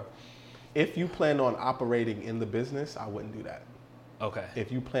 or? If you plan on operating in the business, I wouldn't do that. Okay.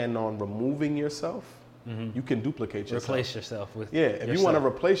 If you plan on removing yourself, you can duplicate yourself. Replace yourself with If you want to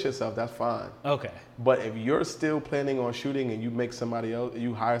replace yourself, that's fine. Okay. But if you're still planning on shooting and you make somebody else,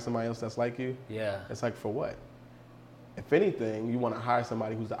 you hire somebody else that's like you, Yeah. it's like, for what? If anything, you want to hire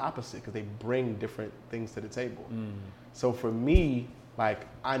somebody who's the opposite, because they bring different things to the table. So for me, like,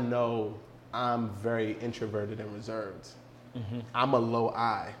 I know I'm very introverted and reserved. I'm a low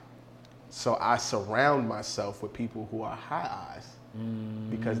I. So I surround myself with people who are high eyes,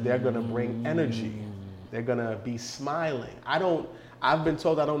 because they're going to bring energy. They're going to be smiling. I've been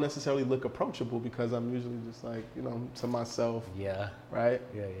told I don't necessarily look approachable because I'm usually just like, to myself. Yeah. Right?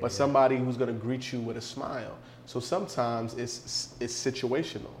 Yeah, but somebody who's going to greet you with a smile. So sometimes it's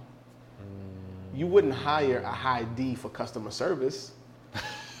situational. You wouldn't hire a high D for customer service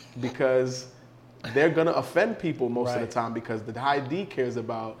because they're going to offend people most of the time, because the high D cares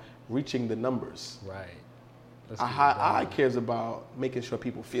about reaching the numbers. Right. A high I cares about making sure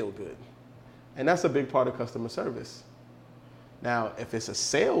people feel good. And that's a big part of customer service. Now, if it's a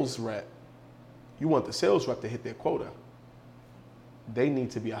sales rep, you want the sales rep to hit their quota. They need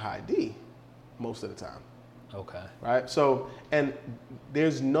to be a high D most of the time. Okay. Right? So, and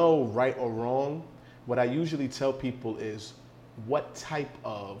there's no right or wrong. What I usually tell people is, what type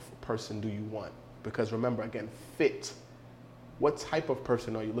of person do you want? Because remember, again, fit. What type of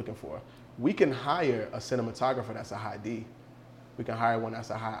person are you looking for? We can hire a cinematographer that's a high D. We can hire one that's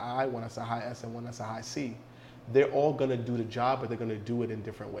a high I, one that's a high S, and one that's a high C. They're all going to do the job, but they're going to do it in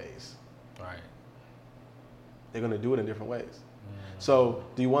different ways. Right. They're going to do it in different ways. So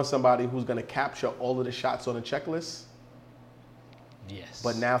do you want somebody who's going to capture all of the shots on a checklist? Yes.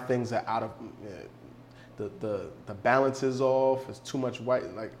 But now things are out of, the balance is off. It's too much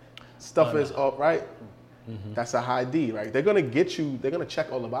white, like stuff is off, right? That's a high D, right? They're gonna get you, they're gonna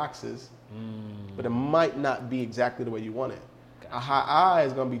check all the boxes, but it might not be exactly the way you want it. Gotcha. A high I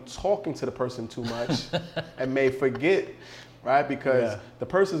is gonna be talking to the person too much and may forget, right? Because the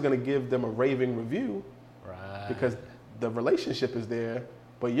person's gonna give them a raving review, right? Because the relationship is there,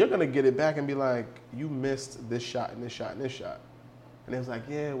 but you're gonna get it back and be like, you missed this shot and this shot and this shot. And it was like,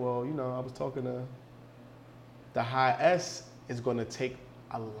 yeah, well, you know, I was talking to, the high S is gonna take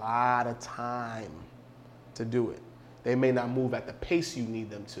a lot of time to do it. They may not move at the pace you need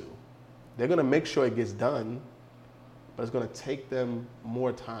them to. They're gonna make sure it gets done, but it's gonna take them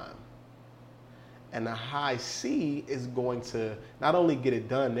more time. And the high C is going to not only get it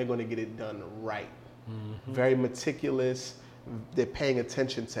done, they're gonna get it done right. Very meticulous, they're paying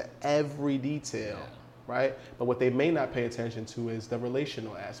attention to every detail, right? But what they may not pay attention to is the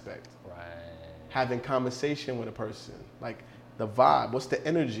relational aspect. Right. Having conversation with a person, like the vibe, what's the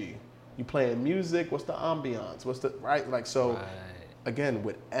energy? You playing music, what's the ambiance? What's the, right? Like, so again,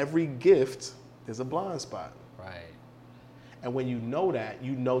 with every gift, there's a blind spot. Right. And when you know that,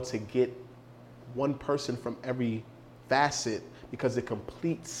 you know to get one person from every facet because it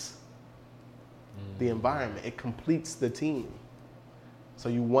completes the environment. It completes the team. So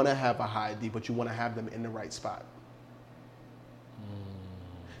you want to have a high D, but you want to have them in the right spot.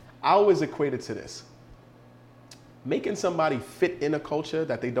 I always equate it to this. Making somebody fit in a culture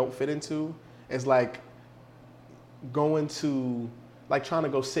that they don't fit into is like going to, like trying to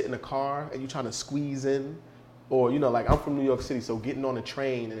go sit in a car and you're trying to squeeze in. Or, you know, like I'm from New York City, so getting on a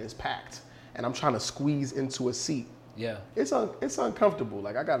train and it's packed and I'm trying to squeeze into a seat. Yeah. It's uncomfortable.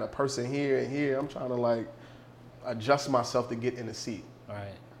 Like I got a person here and here. I'm trying to like adjust myself to get in a seat. All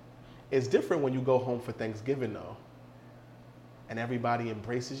right. It's different when you go home for Thanksgiving though. And everybody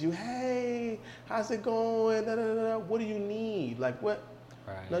embraces you. Hey, how's it going? Da, da, da, da. What do you need? Like what?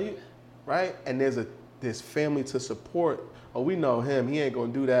 Right. No, you, right? And there's family to support. Oh, we know him. He ain't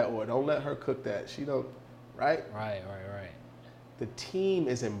gonna do that. Or don't let her cook that. She don't. Right? Right. The team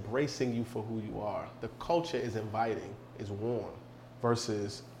is embracing you for who you are. The culture is inviting, is warm,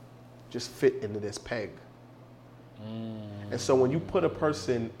 versus just fit into this peg. And so when you put a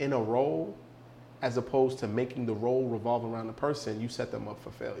person in a role, as opposed to making the role revolve around the person, you set them up for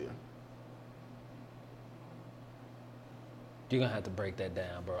failure. You're gonna have to break that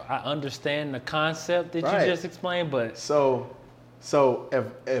down, bro. I understand the concept that you just explained, but so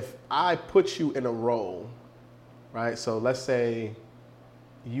if I put you in a role, right? So let's say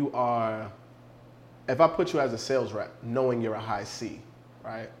you are, if I put you as a sales rep, knowing you're a high C,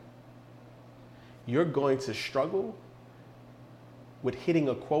 right? You're going to struggle with hitting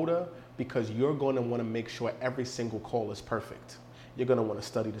a quota because you're going to want to make sure every single call is perfect. You're going to want to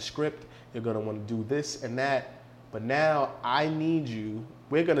study the script. You're going to want to do this and that. But now I need you,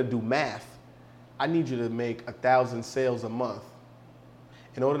 we're going to do math. I need you to make 1,000 sales a month.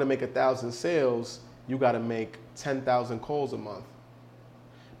 In order to make 1,000 sales, you got to make 10,000 calls a month.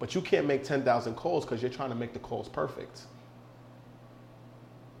 But you can't make 10,000 calls because you're trying to make the calls perfect.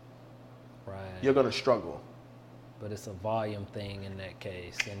 Right. You're going to struggle. But it's a volume thing in that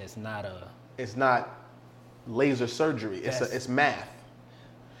case, and it's not laser surgery. It's math.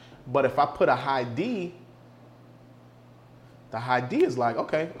 But if I put a high D, the high D is like,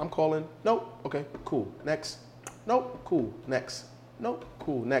 okay, I'm calling. Nope. Okay, cool. Next. Nope. Cool. Next. Nope.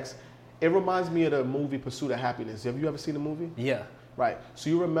 Cool. Next. It reminds me of the movie Pursuit of Happiness. Have you ever seen the movie? Yeah. Right. So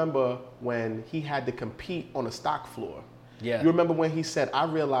you remember when he had to compete on a stock floor. Yeah. You remember when he said, I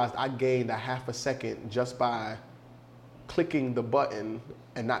realized I gained a half a second just by clicking the button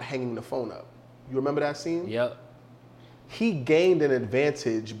and not hanging the phone up. You remember that scene? Yep. He gained an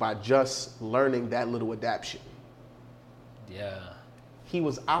advantage by just learning that little adaptation. Yeah. He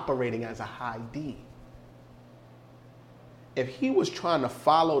was operating as a high D. If he was trying to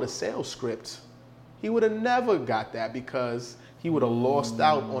follow the sales script, he would have never got that because he would have lost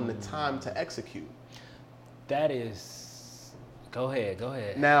out on the time to execute. That is, go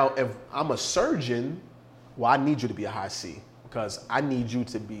ahead. Now, if I'm a surgeon, well, I need you to be a high C because I need you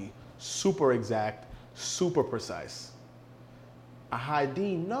to be super exact, super precise. A high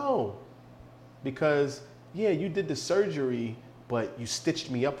D, no. Because, yeah, you did the surgery, but you stitched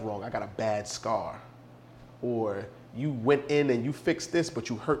me up wrong. I got a bad scar. Or you went in and you fixed this, but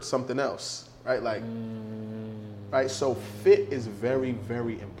you hurt something else, right? Like, right? So fit is very,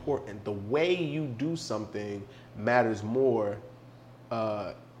 very important. The way you do something matters more,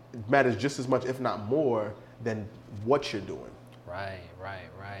 matters just as much, if not more, than what you're doing.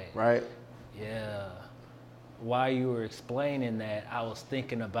 Right? Yeah. While you were explaining that, I was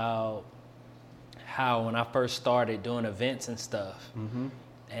thinking about how when I first started doing events and stuff,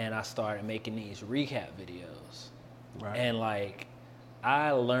 and I started making these recap videos. Right. And like,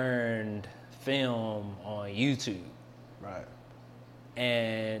 I learned film on YouTube. Right.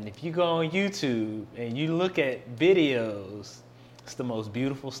 And if you go on YouTube and you look at videos, it's the most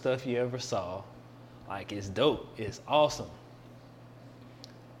beautiful stuff you ever saw. Like, it's dope. It's awesome.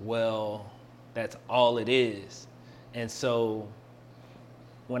 Well, that's all it is. And so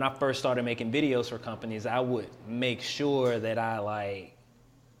when I first started making videos for companies, I would make sure that I like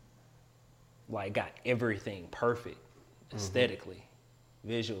got everything perfect, aesthetically,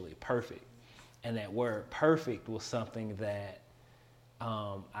 visually perfect. And that word perfect was something that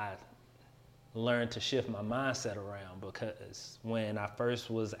I learned to shift my mindset around, because when I first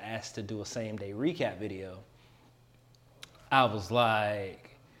was asked to do a same day recap video, I was like,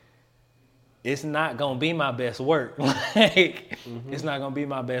 it's not gonna be my best work. It's not gonna be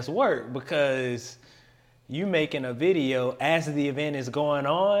my best work, because you making a video as the event is going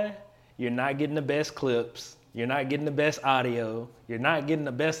on, you're not getting the best clips, you're not getting the best audio, you're not getting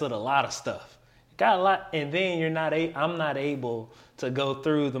the best of a lot of stuff. Got a lot, and then I'm not able to go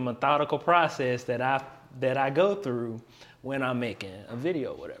through the methodical process that I go through when I'm making a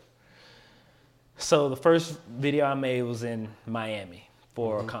video or whatever. So the first video I made was in Miami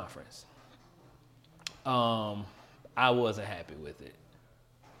for a conference. I wasn't happy with it.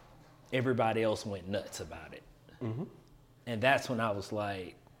 Everybody else went nuts about it. And that's when I was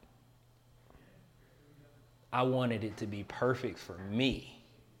like, I wanted it to be perfect for me.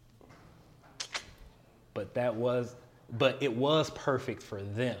 But it was perfect for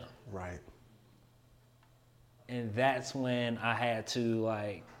them. Right. And that's when I had to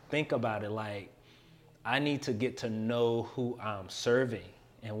like think about it, like, I need to get to know who I'm serving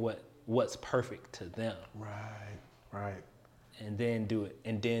and what's perfect to them. Right. And then do it,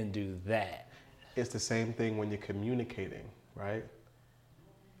 and then do that. It's the same thing when you're communicating, right?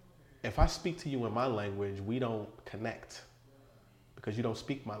 If I speak to you in my language, we don't connect because you don't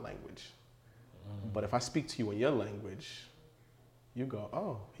speak my language. But if I speak to you in your language, you go,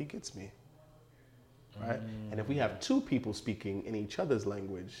 oh, he gets me, right? And if we have two people speaking in each other's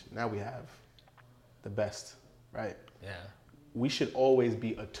language, now we have the best, right? Yeah. We should always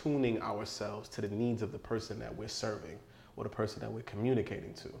be attuning ourselves to the needs of the person that we're serving or the person that we're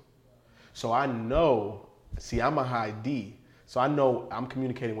communicating to. So I know, see, I'm a high D, so I know I'm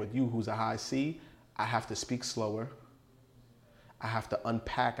communicating with you who's a high C. I have to speak slower. I have to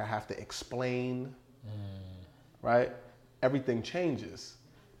unpack, I have to explain, right? Everything changes.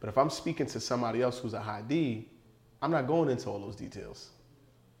 But if I'm speaking to somebody else who's a high D, I'm not going into all those details.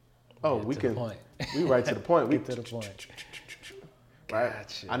 Oh, we right to the point. Get to the point. Right?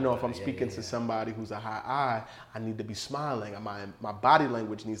 Gotcha. I know if I'm speaking to somebody who's a high I need to be smiling. My body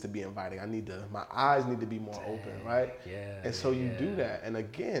language needs to be inviting. My eyes need to be more open, right? Yeah. And so you do that. And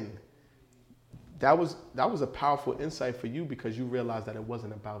again, that was a powerful insight for you because you realized that it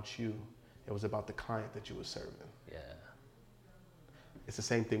wasn't about you. It was about the client that you were serving. Yeah. It's the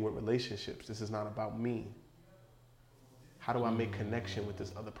same thing with relationships. This is not about me. How do I make connection with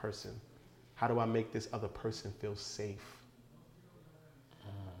this other person? How do I make this other person feel safe?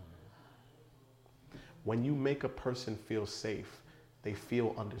 When you make a person feel safe, they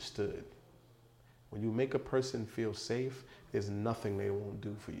feel understood. When you make a person feel safe, there's nothing they won't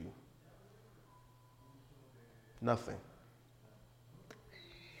do for you. Nothing.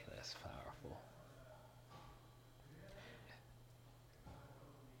 That's powerful.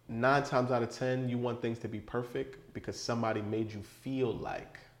 9 times out of 10, you want things to be perfect because somebody made you feel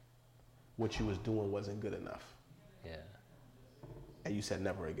like what you was doing wasn't good enough. Yeah. And you said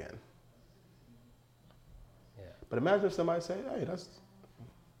never again. Yeah. But imagine if somebody said, hey,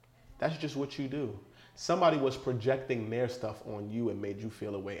 that's just what you do. Somebody was projecting their stuff on you and made you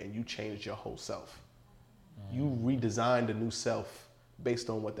feel a way, and you changed your whole self. You redesigned a new self based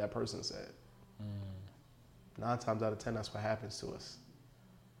on what that person said. 9 times out of 10, that's what happens to us.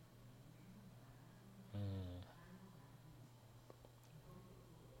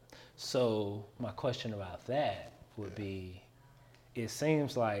 So my question about that would be, it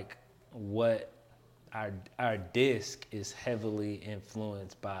seems like what our disc is heavily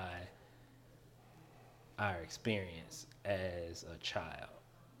influenced by our experience as a child.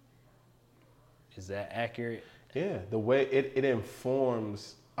 Is that accurate? Yeah, the way it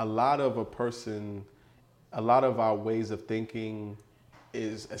informs a lot of our ways of thinking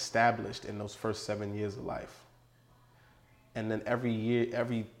is established in those first 7 years of life. And then every year,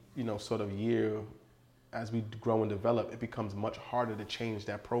 sort of year, as we grow and develop, it becomes much harder to change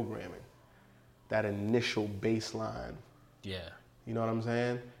that programming, that initial baseline. Yeah. You know what I'm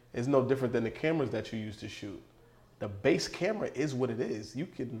saying? It's no different than the cameras that you used to shoot. The base camera is what it is. You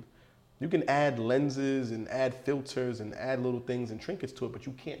can add lenses and add filters and add little things and trinkets to it, but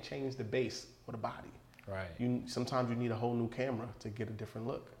you can't change the base or the body. Right. Sometimes you need a whole new camera to get a different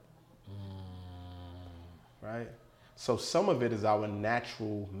look. Right? So some of it is our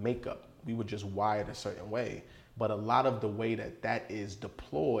natural makeup. We were just wired a certain way. But a lot of the way that is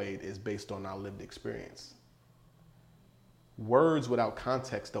deployed is based on our lived experience. Words without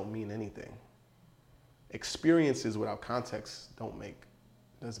context don't mean anything. Experiences without context doesn't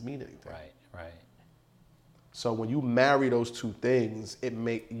mean anything. Right. So when you marry those two things,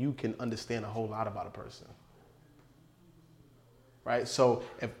 you can understand a whole lot about a person. Right? So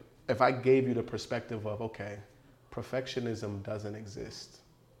if I gave you the perspective of, okay, perfectionism doesn't exist,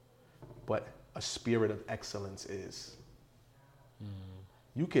 but a spirit of excellence is.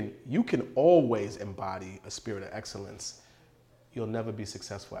 You can always embody a spirit of excellence. You'll never be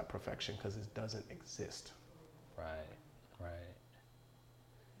successful at perfection because it doesn't exist. Right.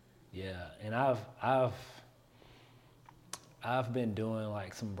 Yeah, and I've been doing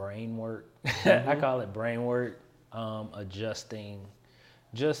like some brain work. I call it brain work, adjusting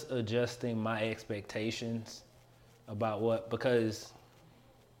my expectations about because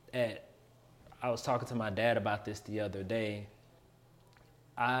I was talking to my dad about this the other day.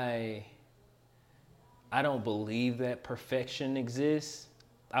 I don't believe that perfection exists.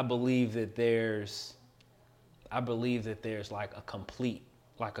 I believe that there's like a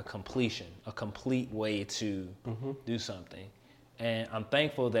completion, a complete way to do something. And I'm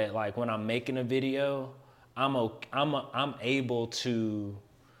thankful that like when I'm making a video, I'm able to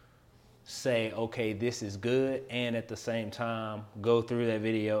say, okay, this is good, and at the same time go through that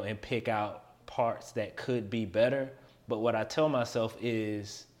video and pick out parts that could be better. But what I tell myself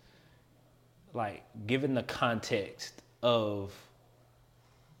is, like, given the context of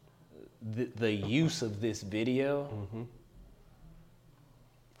the use of this video,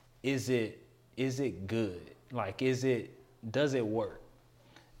 is it good? Like, does it work?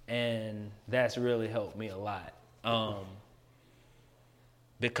 And that's really helped me a lot.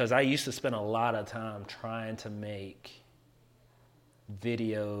 Because I used to spend a lot of time trying to make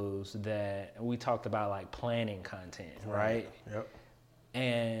videos that we talked about, like planning content, right? Yep.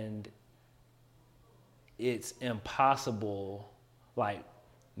 And it's impossible, like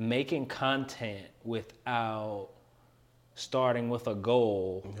making content without starting with a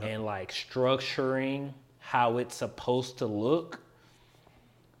goal and like structuring how it's supposed to look.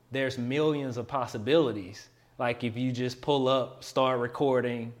 There's millions of possibilities. Like if you just pull up, start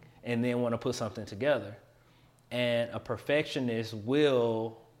recording, and then want to put something together. And a perfectionist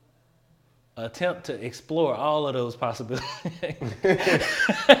will attempt to explore all of those possibilities.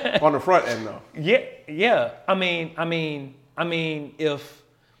 On the front end though. Yeah. I mean,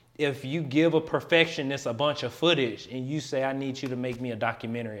 if you give a perfectionist a bunch of footage and you say, I need you to make me a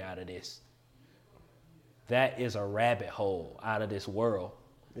documentary out of this, that is a rabbit hole out of this world.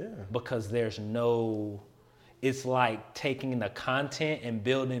 Yeah. Because it's like taking the content and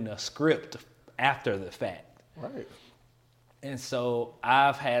building a script after the fact. Right. And so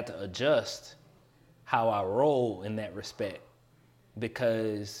I've had to adjust how I roll in that respect,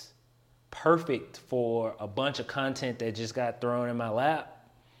 because perfect for a bunch of content that just got thrown in my lap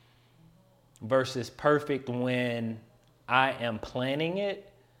versus perfect when I am planning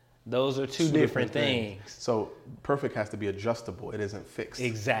it, those are two different things. So perfect has to be adjustable. It isn't fixed.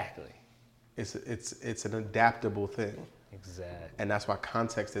 Exactly. It's an adaptable thing. Exactly. And that's why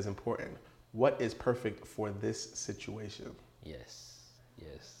context is important. What is perfect for this situation? Yes.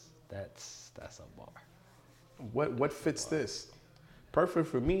 That's a bar. What fits this? Perfect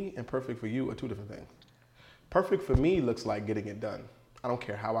for me and perfect for you are two different things. Perfect for me looks like getting it done. I don't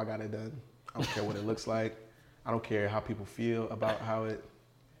care how I got it done. I don't care what it looks like. I don't care how people feel about how it,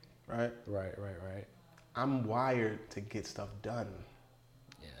 right? Right. I'm wired to get stuff done.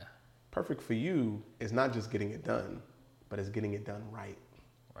 Yeah. Perfect for you is not just getting it done, but it's getting it done right.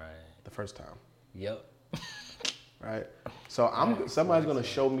 Right. The first time. Yep. Right? So somebody's gonna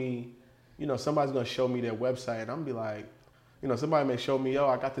show me, somebody's gonna show me their website, and I'm be like, somebody may show me, yo,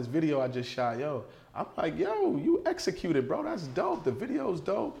 I got this video I just shot, yo. I'm like, yo, you executed, bro. That's dope. The video's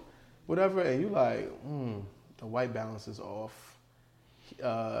dope. Whatever. And you like, the white balance is off.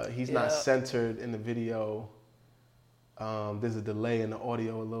 He's not centered in the video. There's a delay in the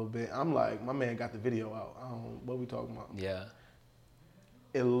audio a little bit. I'm like, my man got the video out. What are we talking about? Yeah.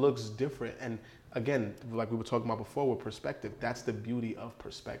 It looks different. And again, like we were talking about before with perspective, that's the beauty of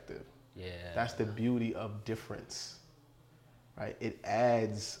perspective. Yeah. That's the beauty of difference, right? It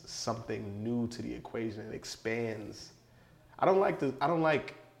adds something new to the equation. It expands. I don't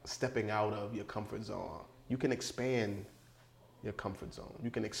like stepping out of your comfort zone. you can expand your comfort zone. You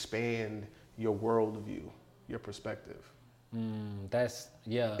can expand your worldview, your perspective.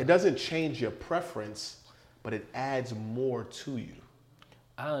 It doesn't change your preference, but it adds more to you.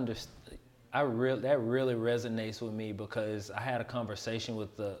 I understand. That really resonates with me because I had a conversation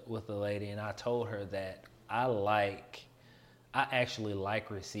with the lady, and I told her that I actually like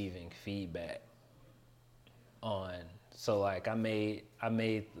receiving feedback on. So like I made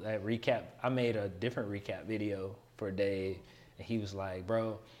that recap. I made a different recap video for Dave, and he was like,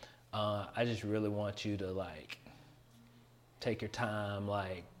 "Bro, I just really want you to like take your time,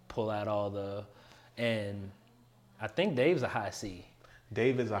 like pull out all the," and I think Dave's a high C.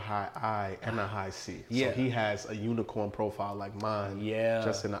 Dave is a high I and a high C. Yeah. So he has a unicorn profile like mine,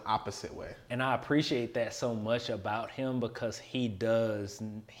 just in the opposite way. And I appreciate that so much about him because he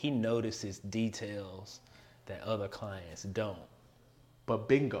notices details that other clients don't. But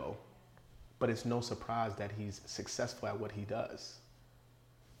bingo. But it's no surprise that he's successful at what he does.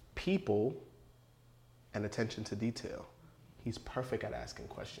 People and attention to detail. He's perfect at asking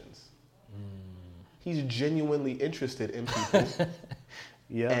questions. He's genuinely interested in people.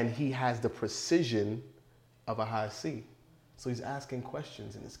 And he has the precision of a high C. So he's asking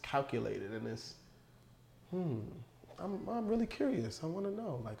questions and it's calculated and it's, I'm really curious. I want to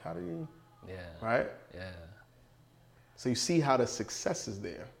know, like, how do you, right? Yeah. So you see how the success is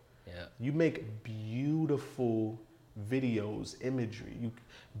there. Yeah. You make beautiful videos, imagery,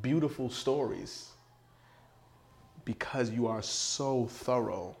 beautiful stories because you are so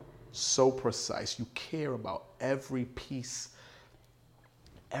thorough, so precise. You care about every piece,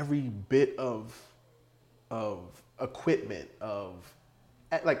 every bit of equipment, of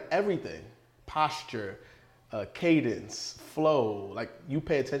like everything, posture, cadence, flow. Like you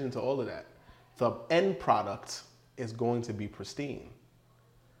pay attention to all of that. The end product is going to be pristine.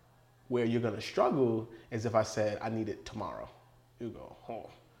 Where you're gonna struggle is if I said I need it tomorrow. You go, oh,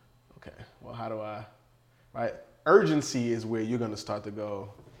 okay. Well, how do I? Right? Urgency is where you're gonna start to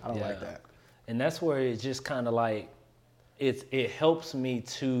go, I don't like that. And that's where it just kind of like, it helps me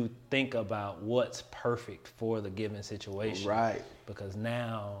to think about what's perfect for the given situation. Right. Because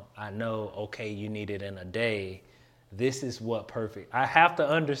now I know, okay, you need it in a day. This is what perfect. I have to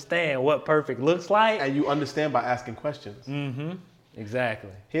understand what perfect looks like. And you understand by asking questions. Mm-hmm.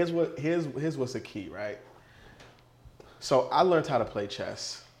 Exactly. Here's what's the key, right? So I learned how to play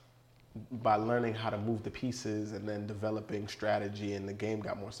chess by learning how to move the pieces and then developing strategy, and the game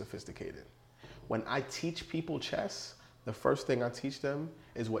got more sophisticated. When I teach people chess, the first thing I teach them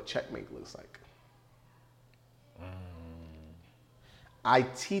is what checkmate looks like. I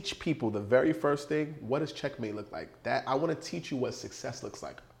teach people the very first thing, what does checkmate look like? That I want to teach you what success looks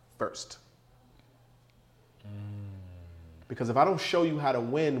like first. Because if I don't show you how to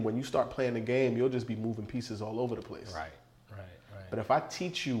win, when you start playing the game, you'll just be moving pieces all over the place. Right. But if I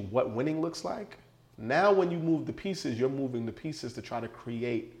teach you what winning looks like, now when you move the pieces, you're moving the pieces to try to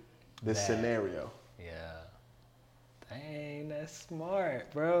create this scenario. Yeah. Dang, that's smart,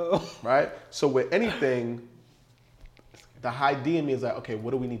 bro. Right? So with anything, the high D in me is like, okay,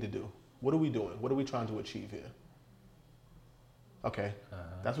 what do we need to do? What are we doing? What are we trying to achieve here? Okay,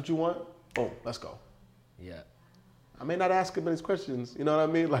 that's what you want? Boom, let's go. Yeah. I may not ask him any questions, you know what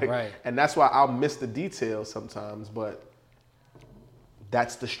I mean? Like, right. And that's why I'll miss the details sometimes, but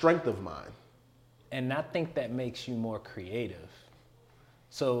that's the strength of mine. And I think that makes you more creative.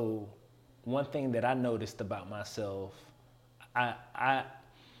 So one thing that I noticed about myself, I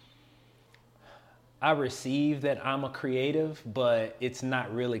receive that I'm a creative, but it's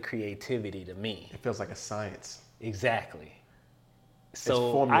not really creativity to me. It feels like a science. Exactly.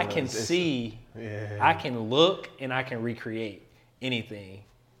 So I can see, I can look, and I can recreate anything.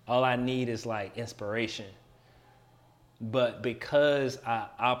 All I need is like inspiration. But because I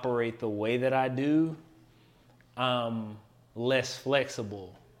operate the way that I do, I'm less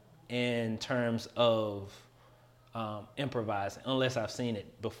flexible in terms of improvising, unless I've seen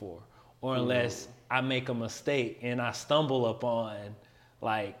it before, or unless I make a mistake and I stumble upon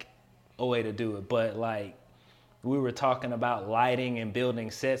like a way to do it. But like we were talking about lighting and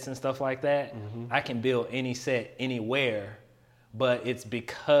building sets and stuff like that, I can build any set anywhere, but it's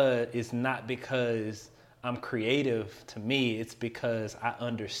not because I'm creative to me, it's because I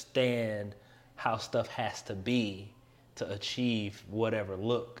understand how stuff has to be to achieve whatever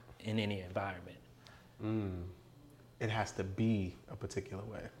look in any environment. It has to be a particular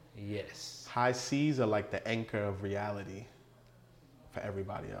way. Yes. High C's are like the anchor of reality for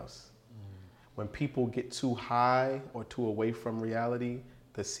everybody else. When people get too high or too away from reality,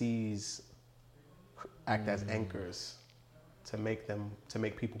 the C's act as anchors to make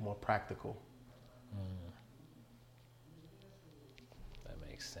people more practical.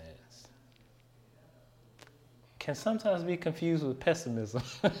 can sometimes be confused with pessimism.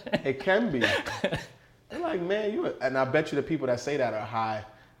 It can be. They're like, man, and I bet you the people that say that are high.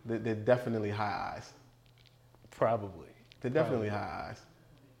 They're definitely high eyes. Probably. They're definitely high eyes.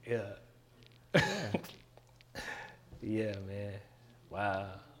 Yeah. Yeah, man. Wow.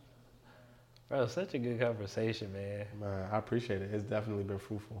 Bro, such a good conversation, man. Man, I appreciate it. It's definitely been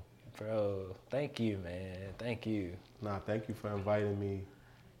fruitful. Bro, thank you, man. Thank you. Nah, thank you for inviting me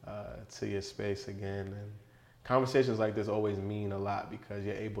to your space again. And conversations like this always mean a lot because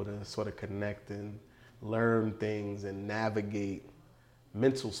you're able to sort of connect and learn things and navigate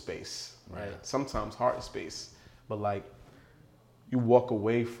mental space, right? Yeah. Sometimes heart space. But like, you walk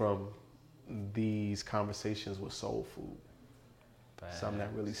away from these conversations with soul food. Facts. Something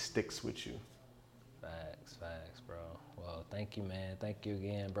that really sticks with you. Facts, bro. Well, thank you, man. Thank you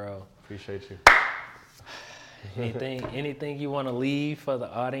again, bro. Appreciate you. Anything you want to leave for the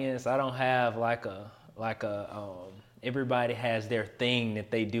audience? I don't have like a everybody has their thing that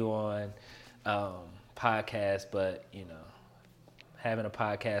they do on podcasts, but you know, having a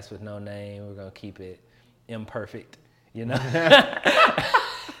podcast with no name, we're gonna keep it imperfect, you know.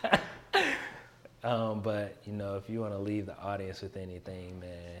 But you know, if you want to leave the audience with anything,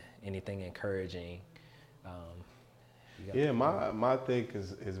 man, anything encouraging. My thing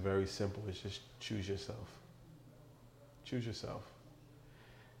is very simple. It's just choose yourself. Choose yourself.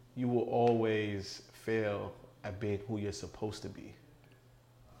 You will always fail at being who you're supposed to be.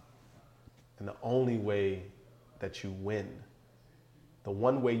 And the only way that you win, the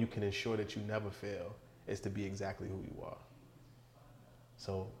one way you can ensure that you never fail, is to be exactly who you are.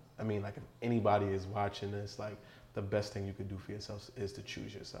 So, I mean, like, if anybody is watching this, like, the best thing you could do for yourself is to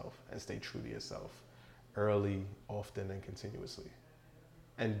choose yourself and stay true to yourself early, often, and continuously.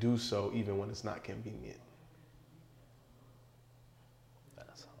 And do so even when it's not convenient.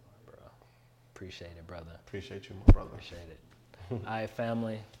 That's hard, bro. Appreciate it, brother. Appreciate you, my brother. Appreciate it. All right,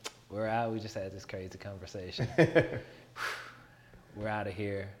 family. We're out. We just had this crazy conversation. We're out of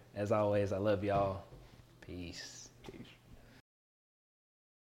here. As always, I love y'all. Peace.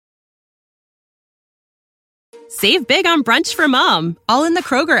 Save big on brunch for mom, all in the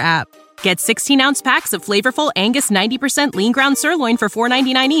Kroger app. Get 16-ounce packs of flavorful Angus 90% lean ground sirloin for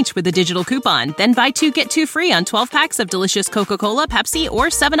 $4.99 each with a digital coupon. Then buy 2, get 2 free on 12 packs of delicious Coca-Cola, Pepsi, or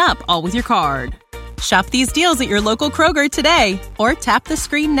 7-Up, all with your card. Shop these deals at your local Kroger today, or tap the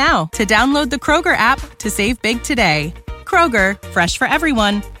screen now to download the Kroger app to save big today. Kroger, fresh for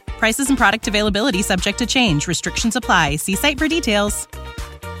everyone. Prices and product availability subject to change. Restrictions apply. See site for details.